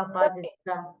 to treba paziti.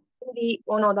 I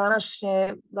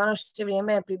današnje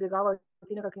vrijeme pribjegavaju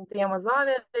nekakvim trijama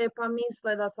zavjere, pa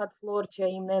misle da sad flor će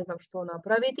im ne znam što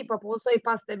napraviti, pa postoji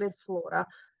paste bez flora.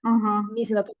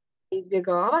 Mislim da to treba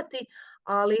izbjegavati,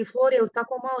 ali flor je u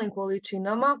tako malim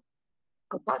količinama,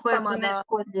 koje su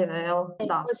neškodljive, jel?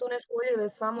 Koje su neškodljive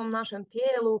samom našem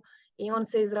tijelu i on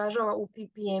se izražava u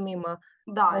ppm-ima.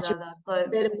 Znači, to je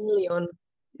per milion.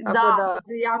 Da,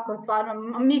 jako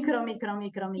stvarno mikro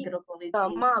količine. Da,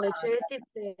 male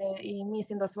čestice i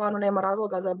mislim da stvarno nema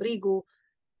razloga za brigu,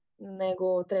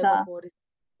 nego treba koristiti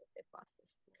te paste.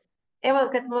 Evo,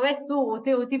 kad smo već tu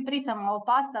u tim pričama o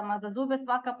pastama za zube,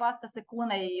 svaka pasta se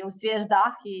kune i u svjež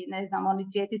dah i ne znam, oni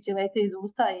cvjetići lete iz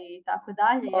usta i tako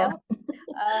dalje, jel?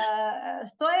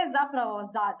 Što je zapravo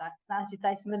zadah, znači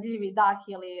taj smrdljivi dah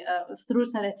ili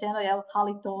stručno rečeno, jel,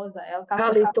 halitoza, jel?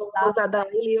 Halitoza, da,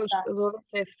 ili još zove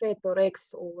se fetorex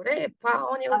ure, pa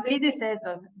on je... A vidiš, eto,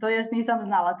 to još nisam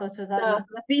znala, to ću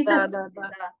zapisati.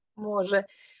 Da, može.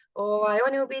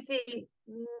 On je u biti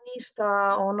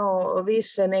ništa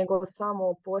više nego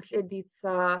samo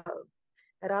posljedica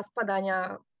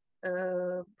raspadanja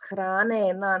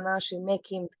hrane na našim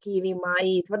mekim tkivima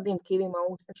i tvrdim tkivima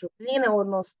usne šupljine,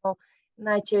 odnosno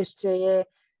najčešće je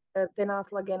te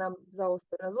naslage nam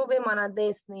zaostaju na zubima, na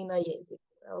desni i na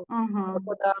jeziku.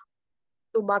 Tako da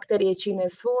tu bakterije čine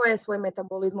svojim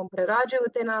metabolizmom prerađuju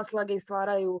te naslage i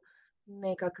stvaraju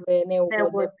nekakve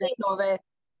neugodne plinove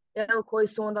koji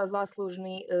su onda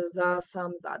zaslužni za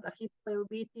sam zadah. I to je u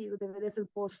biti u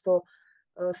 90%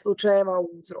 slučajeva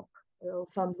uzrok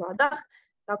sam zadah.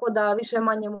 Tako da više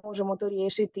manje možemo to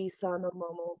riješiti sa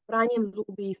normalno pranjem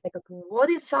zubi i s nekakvim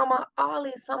vodicama,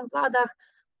 ali sam zadah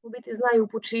u biti znaju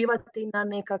upućivati na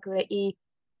nekakve i,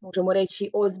 možemo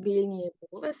reći, ozbiljnije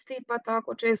bolesti, pa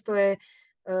tako često je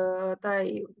taj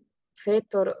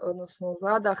fetor, odnosno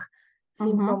zadah,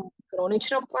 simptom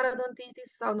kroničnog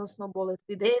paradontitisa, odnosno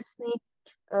bolesti desni,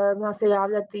 zna se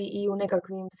javljati i u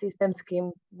nekakvim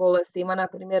sistemskim bolestima, na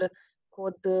primjer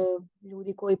kod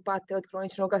ljudi koji pate od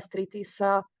kroničnog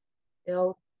gastritisa,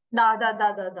 jel? Da.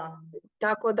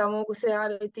 Tako da mogu se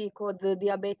javiti kod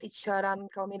dijabetičara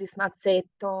kao miris na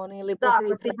ceton ili Da, kod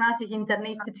posljedica tih naših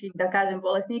internističkih, da kažem,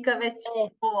 bolesnika, već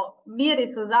po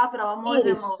mirisu zapravo možemo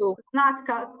mirisu.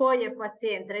 znati koji je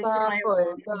pacijent. Recimo, Tako evo, je,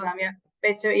 ne da. znam,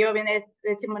 već i ovi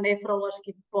recimo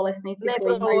nefrološki bolesnici koji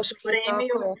imaju Nefrološki,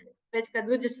 premiju, tako je. već kad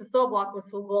uđeš u sobu, ako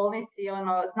su u bolnici,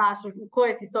 znaš u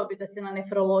kojoj si sobi da si na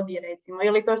nefrologiji, recimo.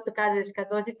 Ili to što kažeš, kad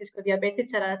osjetiš kod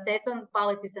dijabetičara aceton,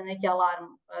 pali ti se neki alarm,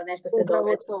 nešto se Upravo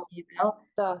događa to. s njim, jel?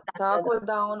 Da, tako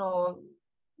da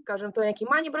kažem, to je neki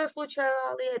manji broj slučaja,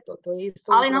 ali eto, to je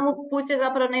isto. Ali nam upućuje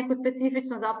zapravo neku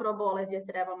specifičnu zapravo bolest gdje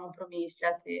trebamo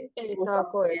promišljati.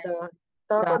 Tako je, da.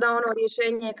 Tako da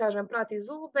rješenje, kažem, prati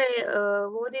zube,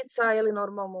 vodica ili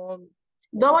normalno...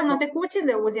 Dovoljno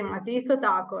tekućine uzimati, isto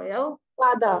tako, jel?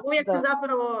 Pa da. Uvijek se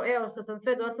zapravo, evo što sam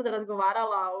sve do sada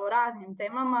razgovarala o raznim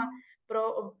temama,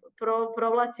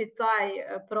 provlači taj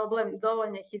problem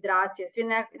dovoljne hidracije. Svi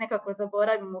nekako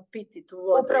zaboravimo piti tu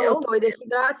vodu, upravo jel? to, i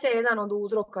dehidracija je jedan od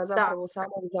uzroka zapravo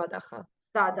samog zadaha.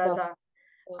 Da.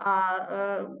 A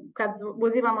kad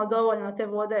uzimamo dovoljno te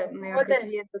vode, nekakve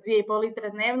 2 do 2,5 litre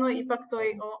dnevno, ipak to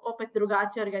opet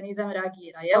drugačije organizam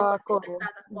reagira, jel? Tako pa se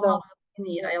zadah pomalo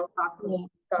eliminira, jel tako?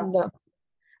 Da.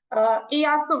 I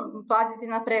jasno, paziti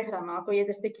na prehranu. Ako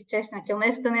jedeš neki češnjak ili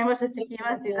nešto, ne možeš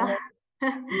očekivati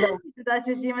da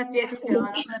ćeš imati cvjetiće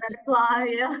na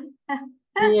reklami, jel?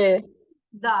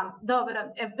 Da, dobro.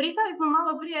 Pričali smo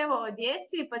malo prije o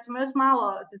djeci, pa ćemo još malo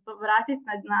se vratiti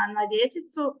na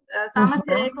dječicu. Sama si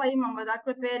rekla, imamo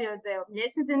dakle periode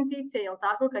mliječne dentice, jel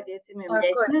tako, kad djeci imaju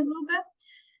mliječne zube.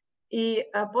 I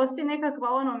postoji nekakva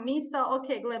misao, ok,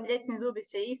 gle, mliječni zubi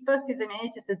će ispasti,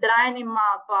 zamijenit će se trajnima,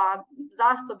 pa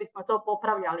zašto bismo to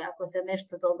popravljali ako se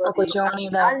nešto dogodi? Ako će oni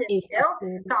ispasti.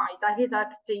 Kao i tak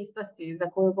će ispasti za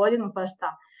koju godinu, pa šta?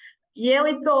 Je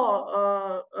li to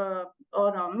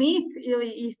mit ili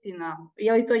istina?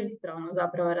 Je li to ispravno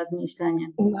zapravo razmišljanje?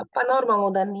 Pa normalno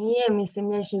da nije. Mislim,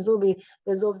 mliječni zubi,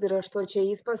 bez obzira što će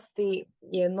ispasti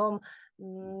jednom,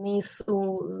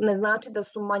 ne znači da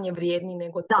su manje vrijedni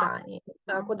nego trajni.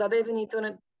 Tako da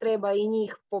definitivno treba i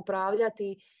njih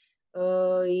popravljati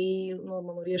i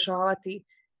normalno rješavati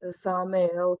same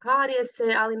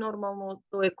karijese, ali normalno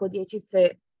to je kod dječice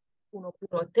puno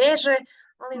teže,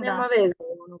 ali nema veze.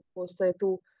 Postoje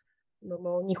tu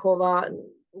njihova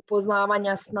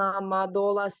upoznavanja s nama,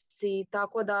 dolasci,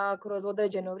 tako da kroz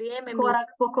određeno vrijeme korak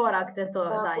po korak se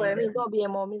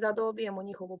to mi zadobijemo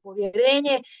njihovo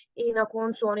povjerenje i na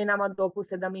koncu oni nama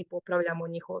dopuste da mi popravljamo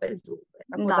njihove zube.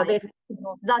 Tako da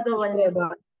definitivno treba.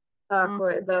 Tako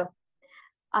je, da.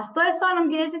 A što je s onom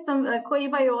dječicom koji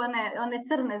imaju one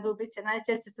crne zubiće?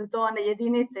 Najčešće su to one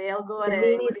jedinice, jel gore?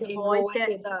 Jedinice i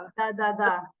dvojke,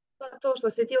 da. To što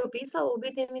se ti opisalo, u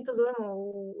biti mi to zovemo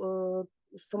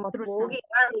u stomatologiji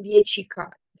rani dječji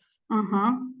karijes.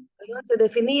 I on se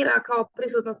definira kao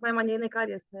prisutnost najmanje jedne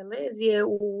karijesne lezije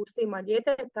u ustima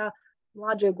djeteta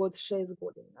mlađeg od 6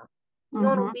 godina. I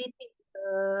on u biti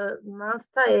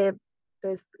nastaje, to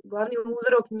jest glavni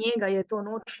uzrok njega je to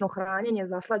noćno hranjenje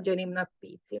zaslađenim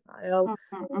napicima,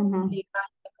 i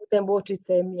putem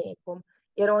bočice mlijekom.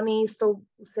 Jer oni isto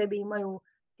u sebi imaju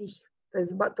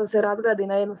to se razgradi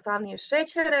na jednostavnije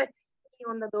šećere i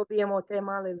onda dobijemo te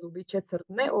male zubiće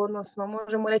crne, odnosno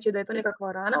možemo reći da je to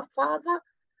nekakva rana faza,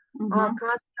 a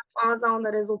kasnija faza onda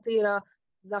rezultira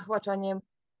zahvaćanjem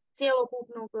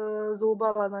cjelokupnog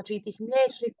zubala, znači i tih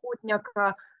mliječnih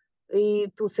kutnjaka, i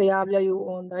tu se javljaju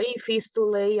onda i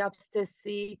fistule, i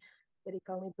apscesi,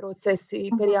 perikalni procesi,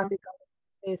 periapikalni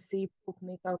procesi,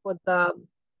 pupni, tako da,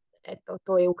 eto,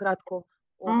 to je ukratko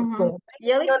o tome.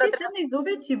 Je li ti crni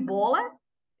zubići bole?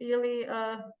 Ili...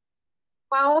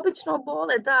 Pa obično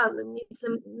bole, da,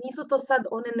 mislim, nisu to sad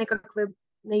one nekakve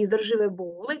neizdržive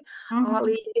boli,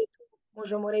 ali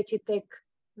možemo reći tek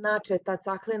načeta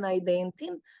caklina i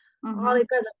dentin, ali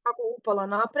kako upala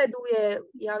napreduje,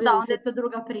 da, onda je to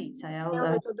druga priča, jel da?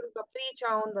 Onda je to druga priča,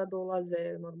 onda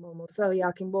dolaze normalno sa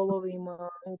jakim bolovima,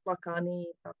 uplakani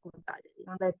i tako dalje.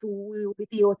 Onda je tu u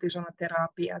biti otežana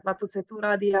terapija, zato se tu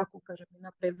radi jako, kažem,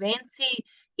 na prevenciji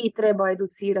i treba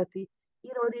educirati i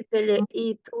roditelje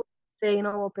i trudnice i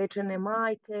novopečene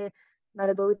majke, na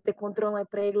redovite kontrolne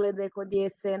preglede kod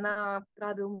djece, na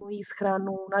pravilnu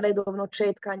ishranu, na redovno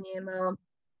četkanje, na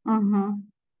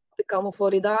apikalnu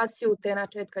fluoridaciju te na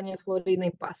četkanje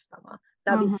fluoridnim pastama,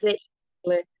 da bi se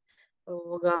izbjegle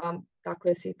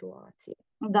takve situacije.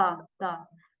 Da.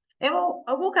 Evo,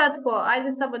 ukratko,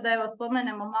 ajde samo da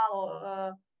spomenemo malo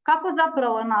kako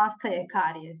zapravo nastaje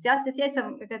karijes? Ja se sjećam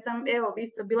kad sam, evo,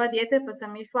 isto bila dijete pa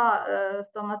sam išla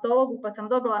stomatologu pa sam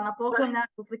dobila na poklon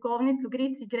nekakvu slikovnicu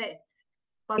Gric i Grec.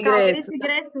 Pa kao Gric i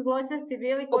Grec su zločesti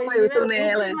bili koji žive u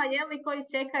ustima, koji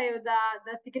čekaju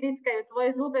da ti grickaju tvoje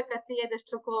zube kad ti jedeš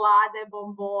čokolade,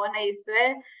 bombone i sve.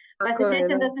 Pa se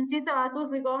sjećam da sam čitala tu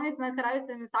slikovnicu, na kraju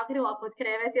sam ju sakrila pod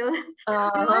krevet.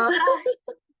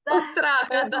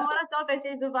 Ja sam morati opet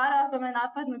iz zubara ako me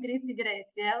napadnu Gric i Grec,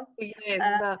 jel?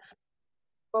 Da.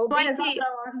 Pa to je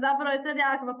zapravo je to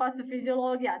nekakva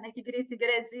patofiziologija. Neki Gric i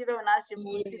Grec žive u našim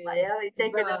ustima, jel? I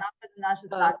čekaju da napadnu našu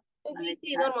sakriju.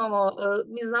 Normalno,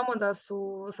 mi znamo da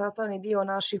su sastavni dio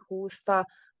naših usta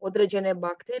određene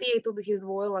bakterije i tu bih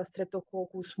izdvojila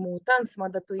Streptococcus mutans,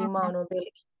 mada tu ima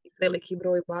veliki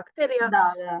broj bakterija.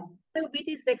 Da. U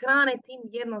biti se hrane tim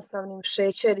jednostavnim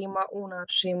šećerima u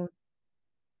našim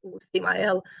ustima.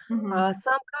 Jel?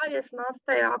 Sam karijes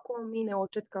nastaje ako mi ne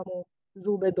očetkamo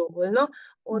zube dovoljno,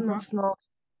 odnosno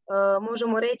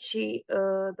možemo reći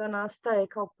da nastaje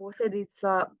kao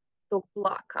posljedica tog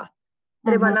plaka.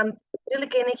 Treba nam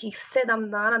otprilike nekih 7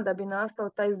 dana da bi nastao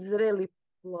taj zreli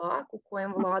plak u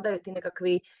kojem vladaju ti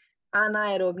nekakvi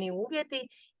anaerobni uvjeti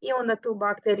i onda tu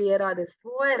bakterije rade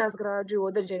svoje, razgrađuju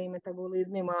određenim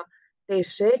metabolizmima te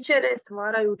šećere,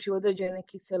 stvarajući određene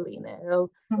kiseline.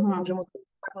 Možemo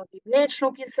istaknuti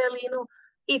mliječnu kiselinu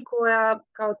i koja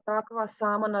kao takva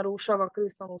sama narušava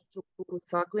kristalnu strukturu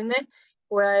cakline,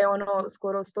 koja je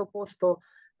skoro 100%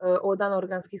 od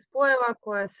anorganskih spojeva,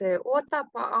 koja se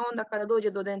otapa, a onda kada dođe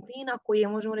do dentina, koji je,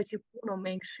 možemo reći, puno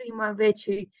mekši, ima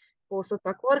veći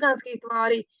postotak organskih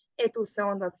tvari, tu se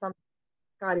onda sam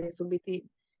karijes u biti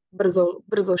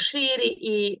brzo širi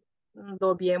i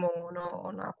dobijemo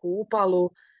onako upalu.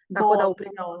 Tako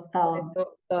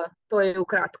da to je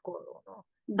ukratko.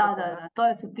 Da,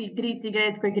 to su ti Gric i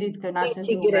Grec koji grickaju naše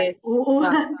zube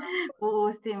u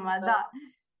ustima, da.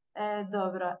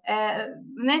 Dobro.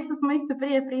 Nešto smo isto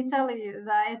prije pričali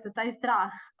da eto taj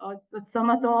strah od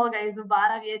stomatologa i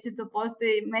zubara vječito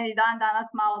postoji. Meni danas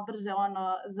malo brže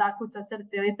zakuca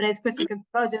srce ili preskoči kad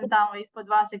prođem tamo ispod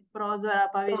vašeg prozora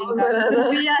pa vidim kako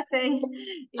pijate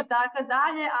i tako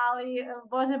dalje, ali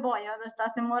Bože boje, šta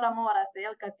se mora se,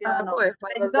 jel, kad si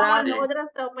već dovoljno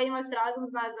odrastao pa imaš razum,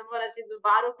 znaš da moraš i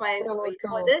zubaru pa eto i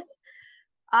odeš.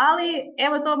 Ali,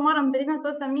 evo to moram priznati,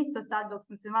 to sam isto sad dok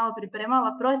sam se malo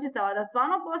pripremala pročitala, da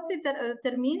stvarno postoji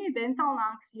termini dentalna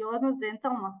anksioznost,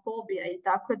 dentalna fobija i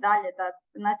tako dalje.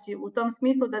 Znači, u tom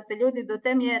smislu da se ljudi do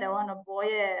te mjere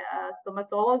boje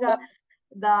stomatologa,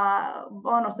 da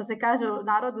što se kaže u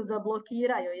narodu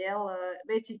zablokiraju, jel?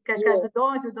 Već kad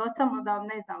dođu do tamo da,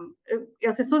 ne znam,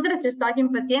 jel se susrećeš s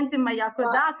takvim pacijentima i ako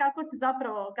da,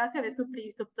 kakav je tu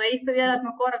pristup? To je isto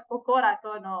vjerojatno korak po korak,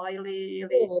 ili...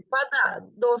 Pa da,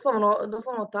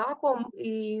 doslovno tako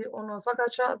i svaka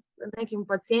čast nekim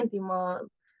pacijentima,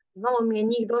 znalo mi je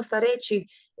njih dosta reći,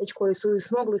 već koji su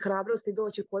smogli hrabrosti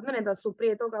doći kod mene, da su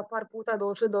prije toga par puta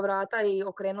došli do vrata i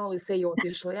okrenuli se i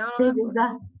otišli.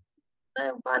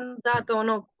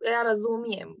 Ja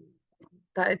razumijem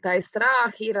taj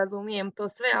strah i razumijem to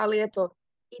sve, ali eto,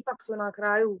 ipak su na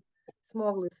kraju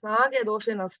smogli snage,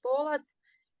 došli na stolac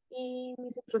i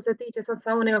mislim što se tiče sad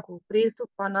samo nekakvog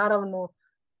pristupa, naravno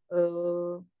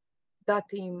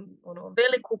dati im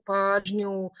veliku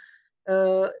pažnju,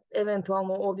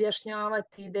 eventualno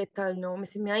objašnjavati detaljno.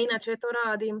 Mislim, ja inače to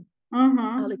radim,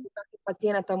 ali kod takvih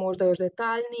pacijenata možda još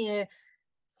detaljnije.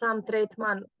 Sam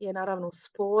tretman je naravno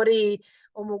sporiji,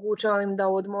 omogućava im da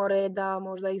odmore, da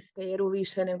možda isperu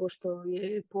više nego što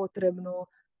je potrebno,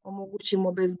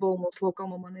 omogućimo bezbolno s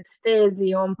lokalnom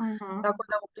anestezijom, tako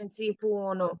da u principu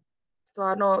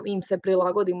stvarno im se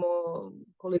prilagodimo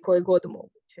koliko je god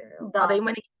moguće. Da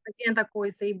ima neki pacijenta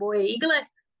koji se i boje igle.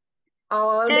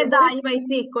 Ima i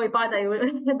ti koji padaju,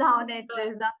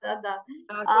 da.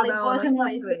 Ali možemo,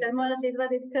 kad moraš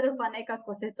izvaditi krv, pa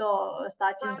nekako se to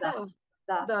stačiš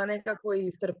da nekako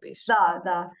istrpiš.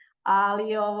 Da. Ali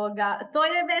to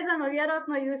je vezano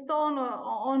vjerojatno i uz to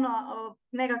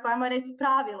nekako, ajmo reći,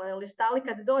 pravilo ili šta, ali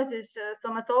kad dođeš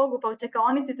stomatologu pa u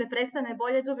čekaonici te prestane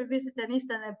boljeti zubi, više te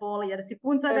ništa ne boli jer si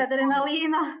pun toga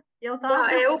adrenalina, jel tako?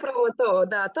 Da, upravo to,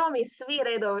 da, to mi svi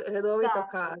redovito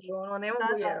kažu, ne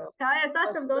mogu vjerovati. Sad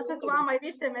sam došla k vama i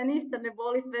više me ništa ne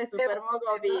boli, sve super,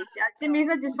 mogao bi ići. A čim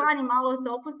izađeš vani, malo se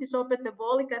opustiš, opet te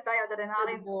boli kad taj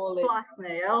adrenalin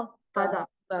splasne, jel? Pa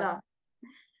da.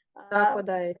 Tako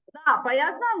da je. Da, pa ja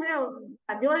znam, evo,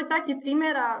 bilo je čak i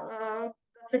primjera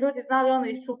da su ljudi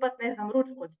znali iščupat, ne znam,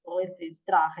 ručku od stolice iz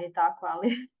straha i tako, ali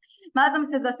nadam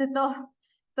se da se to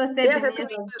tebi ja se s tim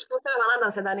još susrela,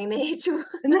 nadam se da ni neću.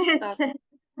 Neće.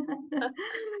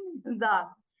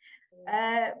 Da.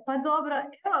 Pa dobro,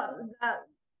 evo,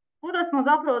 puno smo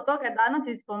zapravo toga danas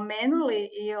ispomenuli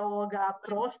i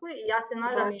prošli i ja se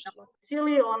nadam i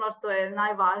naučili ono što je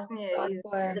najvažnije i za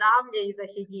zdravlje i za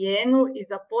higijenu i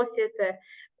za posjete.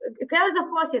 Kaj za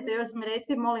posjete još mi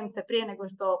reci, molim te, prije nego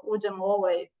što uđemo u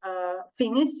ovoj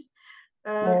finish.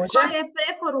 Koja je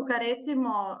preporuka,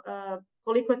 recimo,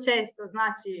 koliko često,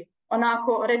 znači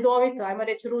onako redovito, ajmo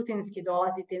reći rutinski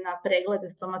dolaziti na preglede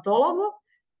stomatologu,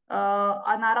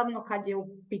 a naravno kad je u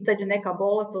pitanju neka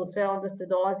bolest ili sve, onda se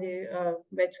dolazi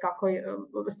već kako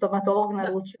stomatolog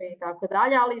naručuje i tako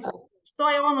dalje, ali što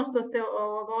je ono što se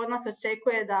od nas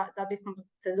očekuje da bismo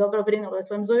se dobro brinuli o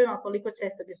svojim zubima, koliko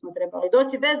često bismo trebali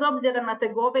doći, bez obzira na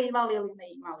tegobe imali ili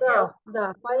ne imali.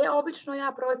 Da, pa obično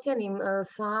ja procijenim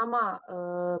sama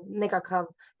nekakav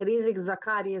rizik za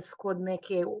karijes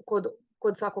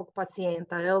kod svakog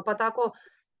pacijenta, pa tako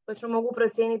točno mogu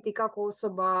procijeniti kako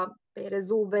osoba pere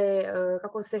zube,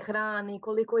 kako se hrani,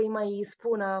 koliko ima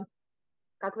ispuna,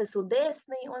 kakve su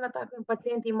desni, onda takvim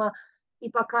pacijentima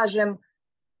ipak kažem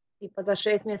tipa za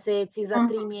 6 mjeseci, za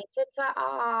 3 mjeseca,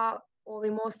 a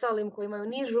ovim ostalim koji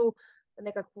imaju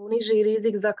nekakvu niži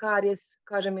rizik za karijes,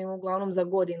 kažem im uglavnom za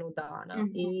godinu dana.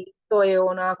 I to je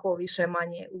onako više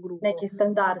manje u grupu.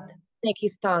 Neki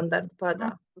standard, pa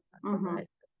da.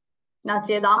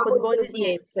 Znači jedanput godišnje.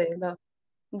 Djece, da.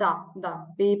 Da.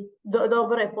 I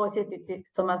dobro je posjetiti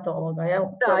stomatologa, jel?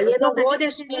 Da,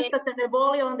 jednogodišnje. Ništa te ne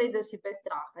boli, onda ideš i bez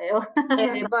straha, jel?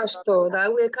 Baš to, da.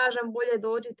 Uvijek kažem, bolje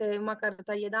dođite makar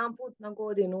taj jedan put na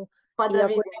godinu. Pa da i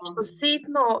ako je nešto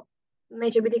sitno,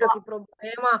 neće biti nikakvih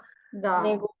problema,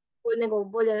 nego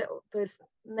bolje, to jest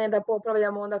ne da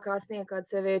popravljamo onda kasnije kad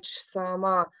se već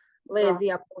sama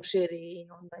lezija poširi i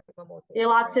onda imamo... I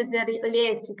lakše se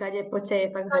liječi kad je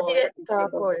početak bolesti.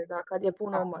 Tako je, da, kad je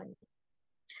puno manje.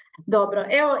 Dobro,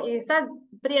 evo i sad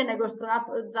prije nego što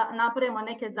napravimo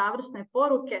neke završne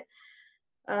poruke,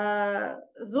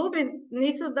 zubi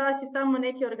nisu znači samo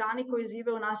neki organi koji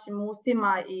žive u našim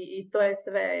ustima i to je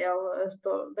sve, jel,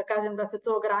 što, da kažem da su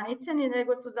to ograničeni,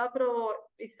 nego su zapravo,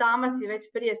 i sama si već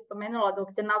prije spomenula dok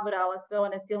se nabrala sve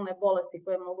one silne bolesti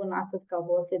koje mogu nastati kao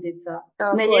posljedica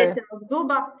neliječenog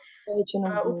zuba,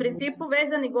 u principu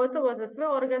vezani gotovo za sve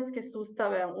organske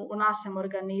sustave u našem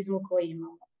organizmu koji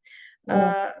imamo.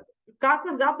 Kako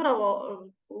zapravo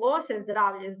loše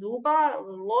zdravlje zuba,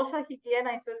 loša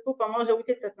higijena i sve skupa može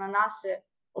utjecati na naše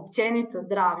općenito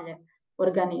zdravlje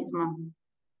organizma?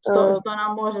 Što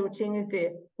nam može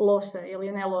učiniti loše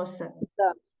ili ne loše?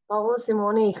 Da, pa osim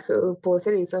onih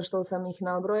posljedica što sam ih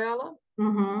nabrojala,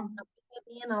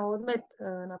 nije na odmet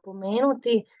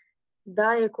napomenuti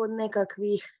da je kod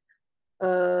nekakvih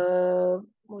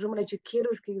možemo reći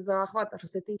kirurških zahvata što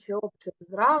se tiče općeg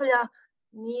zdravlja,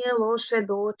 nije loše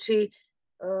doći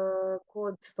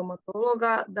kod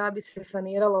stomatologa da bi se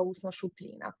sanirala usna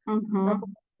šupljina. Tako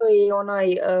postoji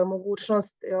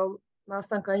mogućnost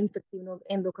nastanka infektivnog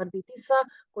endokarditisa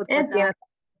kod pacijenata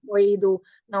koji idu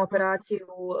na operaciju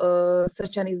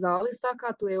srčanih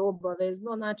zalistaka. Tu je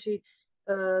obavezno znači,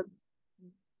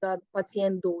 da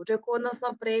pacijent dođe kod nas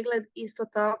na pregled. Isto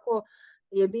tako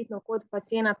je bitno kod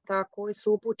pacijenata koji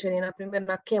su upućeni na primjer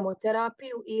na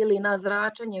kemoterapiju ili na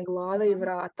zračenje glave i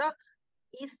vrata.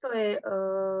 Isto je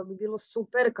bi bilo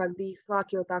super kad bi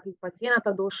svaki od takvih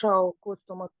pacijenata došao kod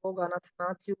stomatologa na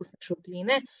sanaciju usne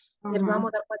šupljine, jer znamo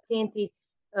da pacijenti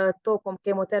tokom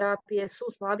kemoterapije su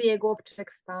slabijeg općeg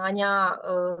stanja,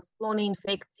 skloni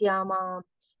infekcijama,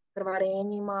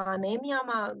 krvarenjima,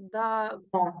 anemijama, da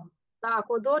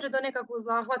ako dođe do nekakvog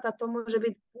zahvata, to može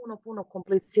biti puno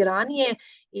kompliciranije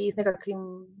i s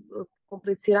nekakvim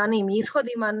kompliciranijim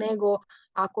ishodima nego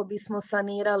ako bismo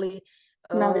sanirali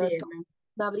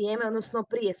na vrijeme, odnosno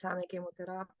prije same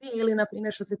kemoterapije, ili na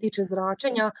primjer što se tiče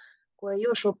zračenja koje je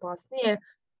još opasnije.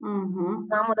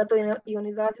 Znamo da to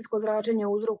ionizacijsko zračenje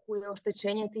uzrokuje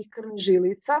oštećenje tih krvnih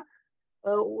žilica,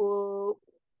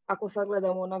 ako sad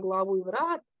gledamo na glavu i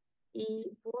vrat,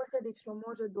 i posljedično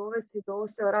može dovesti do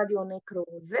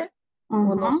osteoradionekroze,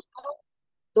 odnosno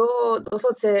do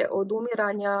doslovce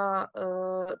odumiranja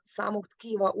samog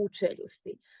tkiva u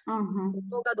čeljusti. Do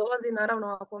toga dolazi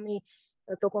naravno ako mi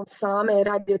tokom same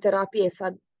radioterapije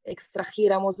sad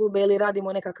ekstrahiramo zube ili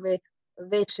radimo nekakve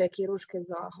veće kirurške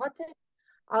zahvate,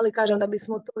 ali kažem da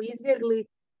bismo to izbjegli,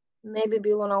 ne bi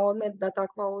bilo na odmet da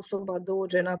takva osoba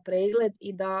dođe na pregled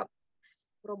i da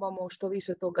probamo što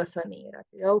više toga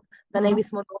sanirati, jel? Da ne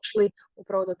bismo došli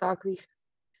upravo do takvih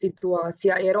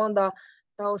situacija, jer onda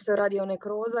ta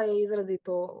osteoradionekroza je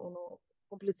izrazito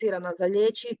komplicirana za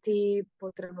liječiti,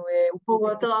 potrebno je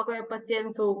pogotovo ako je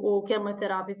pacijent u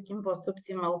kemoterapijskim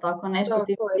postupcima ili tako nešto,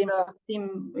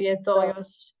 tim je to još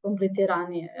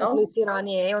kompliciranije.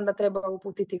 Kompliciranije i onda treba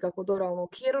uputiti kako oralnog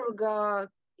kirurga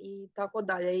i tako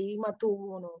dalje. I ima tu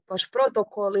baš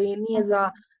protokol i nije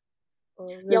za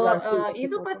Jel, zezancije.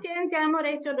 idu pacijenti, ajmo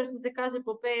reći, ono što se kaže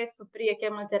po PS-u prije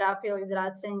kemoterapije ili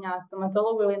zračenja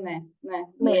stomatologu ili ne?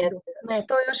 Ne,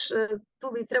 to još, tu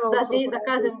bi trebalo da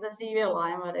kažem zaživjelo,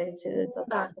 ajmo reći. To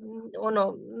da,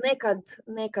 tako.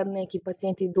 nekad neki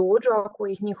pacijenti dođu, ako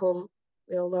ih njihov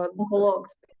Onkolog.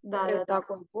 Da.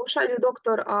 tako pošalju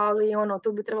doktor, ali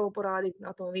tu bi trebalo poraditi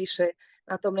na tom više,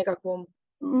 na tom nekakvom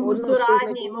odnosu.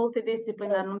 Suradnji i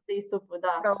multidisciplinarnom pristupu,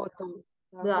 da. Pravo to.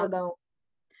 Da.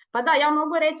 Pa da, ja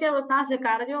mogu reći, evo, s naše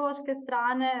kardiološke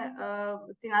strane,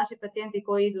 ti naši pacijenti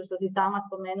koji idu, što si sama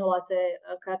spomenula, te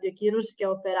kardiokirurške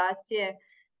operacije,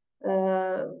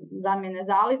 zamjene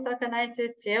zalisaka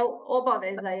najčešće,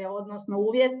 obaveza je, odnosno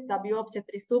uvjet da bi uopće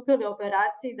pristupili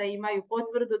operaciji, da imaju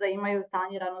potvrdu, da imaju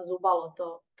sanirano zubalo,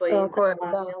 to je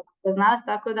da znaš,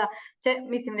 tako da,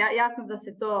 mislim, jasno da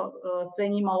se to sve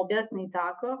njima objasni i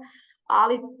tako,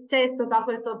 ali često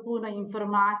kako je to puno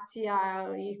informacija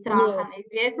i straha,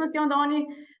 neizvjesnosti, onda oni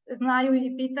znaju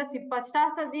i pitati, pa šta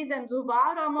sad idem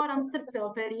zubaru, a moram srce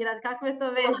operirati, kakve to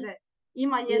veze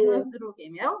ima jedno s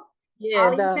drugim, jel?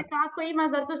 Ali kako ima,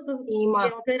 zato što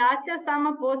je operacija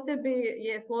sama po sebi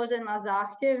je složena,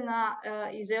 zahtjevna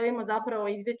i želimo zapravo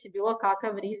izbjeći bilo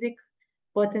kakav rizik,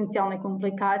 potencijalne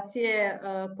komplikacije,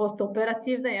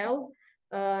 postoperativne, jel?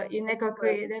 I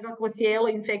nekakvo sjelo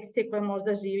infekcije koje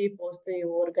možda živi i postoji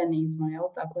u organizmu, jel?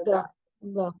 Tako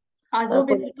da. A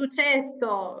zubi su tu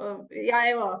često, ja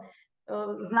evo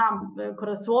znam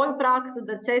kroz svoju praksu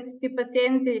da često ti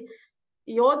pacijenti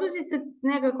i oduži se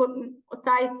nekako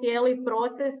taj cijeli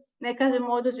proces, ne kažem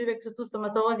oduži, uvijek su tu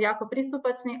stomatolozi jako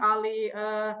pristupačni, ali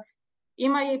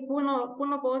ima i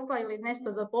puno posla ili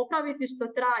nešto za popraviti što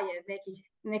traje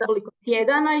nekoliko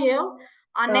tjedana, jel?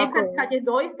 A nekad kad je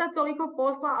doista toliko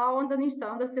posla, a onda ništa,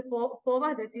 onda se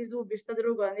povade ti zubi, šta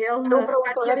drugo, jel?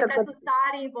 Kad su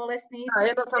stariji bolesnici,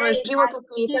 jednostavno je život u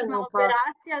pitanju. Hitna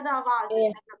operacija, da, važiš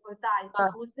nekako taj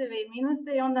pluseve i minuse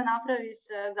i onda napraviš,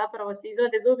 zapravo se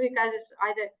izvode zubi i kažeš,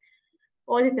 ajde,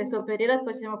 odite se operirati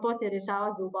pa ćemo poslije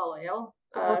rješavati zubalo, jel?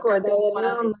 Tako je,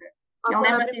 jel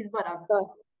nemaš izbora?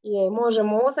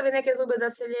 Možemo ostaviti neke zube da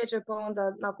se liječe, pa onda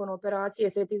nakon operacije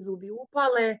se ti zubi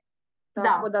upale,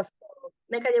 tako da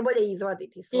nekad je bolje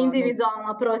izvaditi stvarno.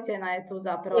 Individualna procjena je tu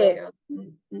zapravo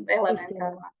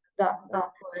elementarna.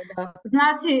 Da.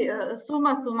 Znači,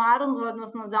 suma sumarum,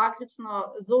 odnosno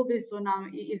zaključno, zubi su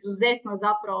nam izuzetno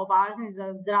zapravo važni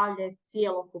za zdravlje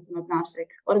cijelokupnog našeg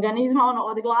organizma,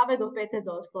 od glave do pete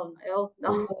doslovno, jel?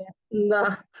 Da.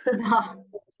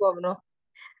 Doslovno.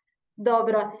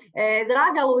 Dobro.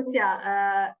 Draga Lucija,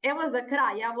 evo za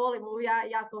kraj, ja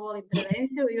jako volim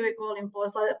prevenciju i uvijek volim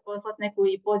poslati neku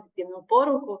i pozitivnu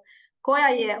poruku. Koja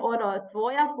je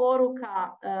tvoja poruka,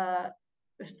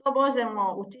 što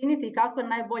možemo učiniti i kako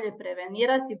najbolje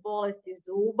prevenirati bolesti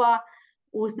zuba,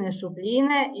 usne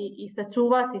šupljine i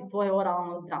sačuvati svoje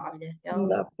oralno zdravlje? Jel?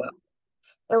 Da, pa.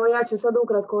 Evo ja ću sad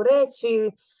ukratko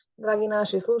reći, dragi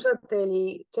naši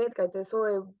slušatelji, četkajte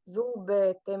svoje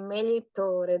zube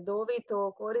temeljito,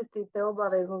 redovito, koristite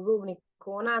obavezno zubni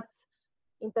konac,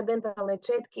 interdentalne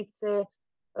četkice,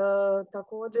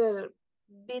 također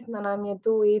bitna nam je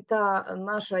tu i ta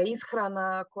naša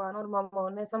ishrana koja normalno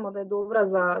ne samo da je dobra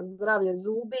za zdravlje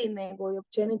zubi, nego i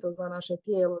općenito za naše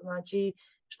tijelo. Znači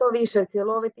što više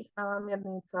cjelovitih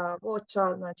namirnica,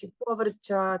 voća, znači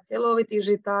povrća, cjelovitih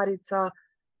žitarica,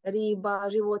 riba,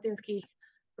 životinskih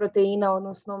proteina,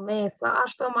 odnosno mesa, a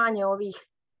što manje ovih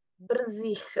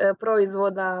brzih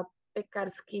proizvoda,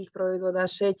 pekarskih proizvoda,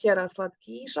 šećera,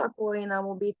 slatkiša koji nam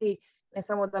u biti ne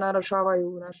samo da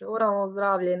narušavaju naše oralno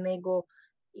zdravlje, nego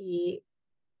i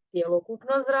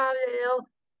cjelokupno zdravlje, jel?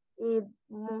 I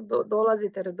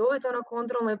dolazite redovito na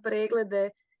kontrolne preglede,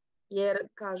 jer,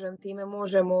 kažem, time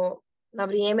možemo na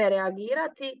vrijeme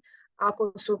reagirati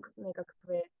ako su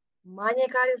nekakve manje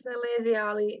karijesne lezije,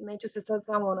 ali neću se sad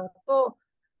samo na to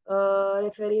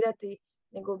referirati,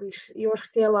 nego bih još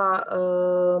htjela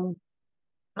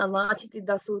naznačiti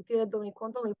da su ti redovni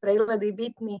kontrolni pregledi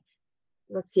bitni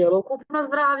za cjelokupno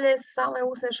zdravlje same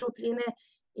usne šupljine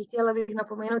i htjela bih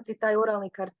napomenuti taj oralni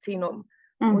karcinom.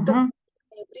 O tom se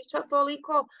ne priča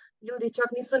toliko, ljudi čak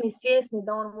nisu ni svjesni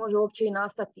da on može uopće i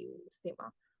nastati u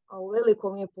ustima. A u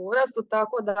velikom je porastu,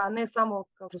 tako da ne samo,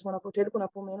 kao što smo na početku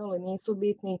napomenuli, nisu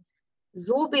bitni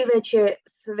zubi, već je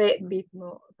sve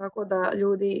bitno. Tako da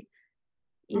ljudi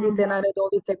idite na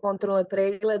redovite kontrolne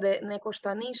preglede, ne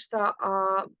košta ništa,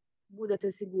 a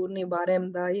budete sigurni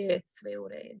barem da je sve u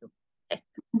redu.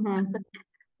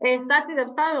 Sad si nam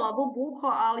stavila bubuho,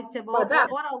 ali ćemo Pa da.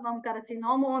 o oralnom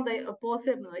karcinomu onda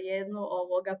posebno jednu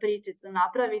pričicu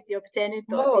napraviti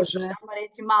općenito. Može. Tamo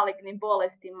reći malignim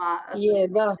bolestima što Je,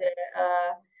 se da. tiče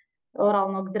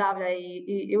oralnog zdravlja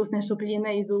i usne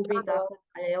šupljine i zubi i Da, tako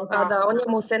dalje. Jel da, tako? o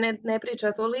njemu se ne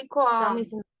priča toliko, a Da.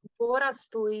 mislim da u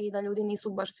porastu i da ljudi nisu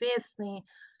baš svjesni.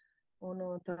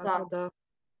 Tako da.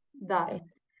 Da.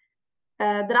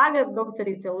 Draga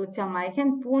doktorice Lucija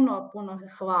Majhen, puno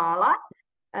hvala.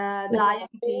 Dajem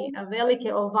ti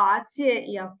velike ovacije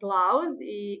i aplauz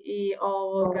i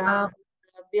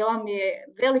bilo mi je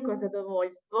veliko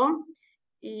zadovoljstvo.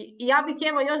 I ja bih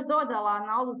evo još dodala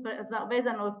na ovu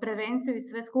vezano uz prevenciju i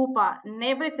sve skupa,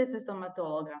 ne bojte se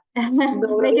stomatologa.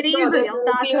 Dobro, ne grizu, jel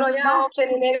tako? Ja uopće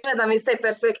ni ne gledam iz te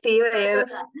perspektive, jer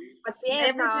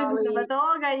pacijenta... Ne bojte se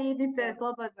stomatologa i idite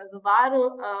slobodno na zubaru.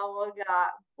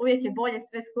 Uvijek je bolje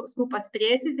sve skupa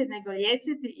spriječiti nego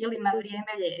liječiti ili na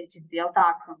vrijeme liječiti, jel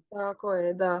tako? Tako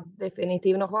je, da,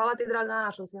 definitivno. Hvala ti,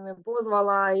 Dragana, što si me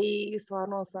pozvala i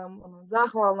stvarno sam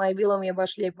zahvalna i bilo mi je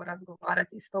baš lijepo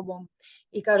razgovarati s tobom.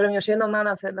 I kažem još jednom,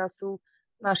 nadam se da su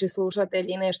naši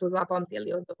slušatelji nešto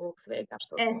zapamtili od ovog svega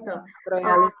što smo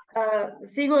nabrojali.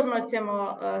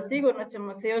 Sigurno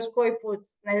ćemo se još koji put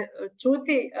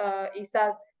čuti i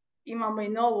sad imamo i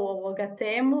novu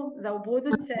temu za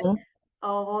ubuduće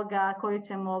koju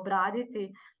ćemo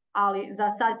obraditi, ali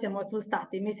za sad ćemo tu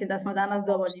stati. Mislim da smo danas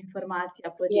dovoljno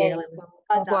informacija podijelili.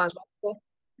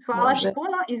 Hvala ti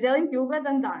puno i želim ti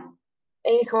ugodan dan.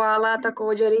 Hvala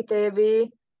također i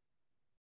tebi.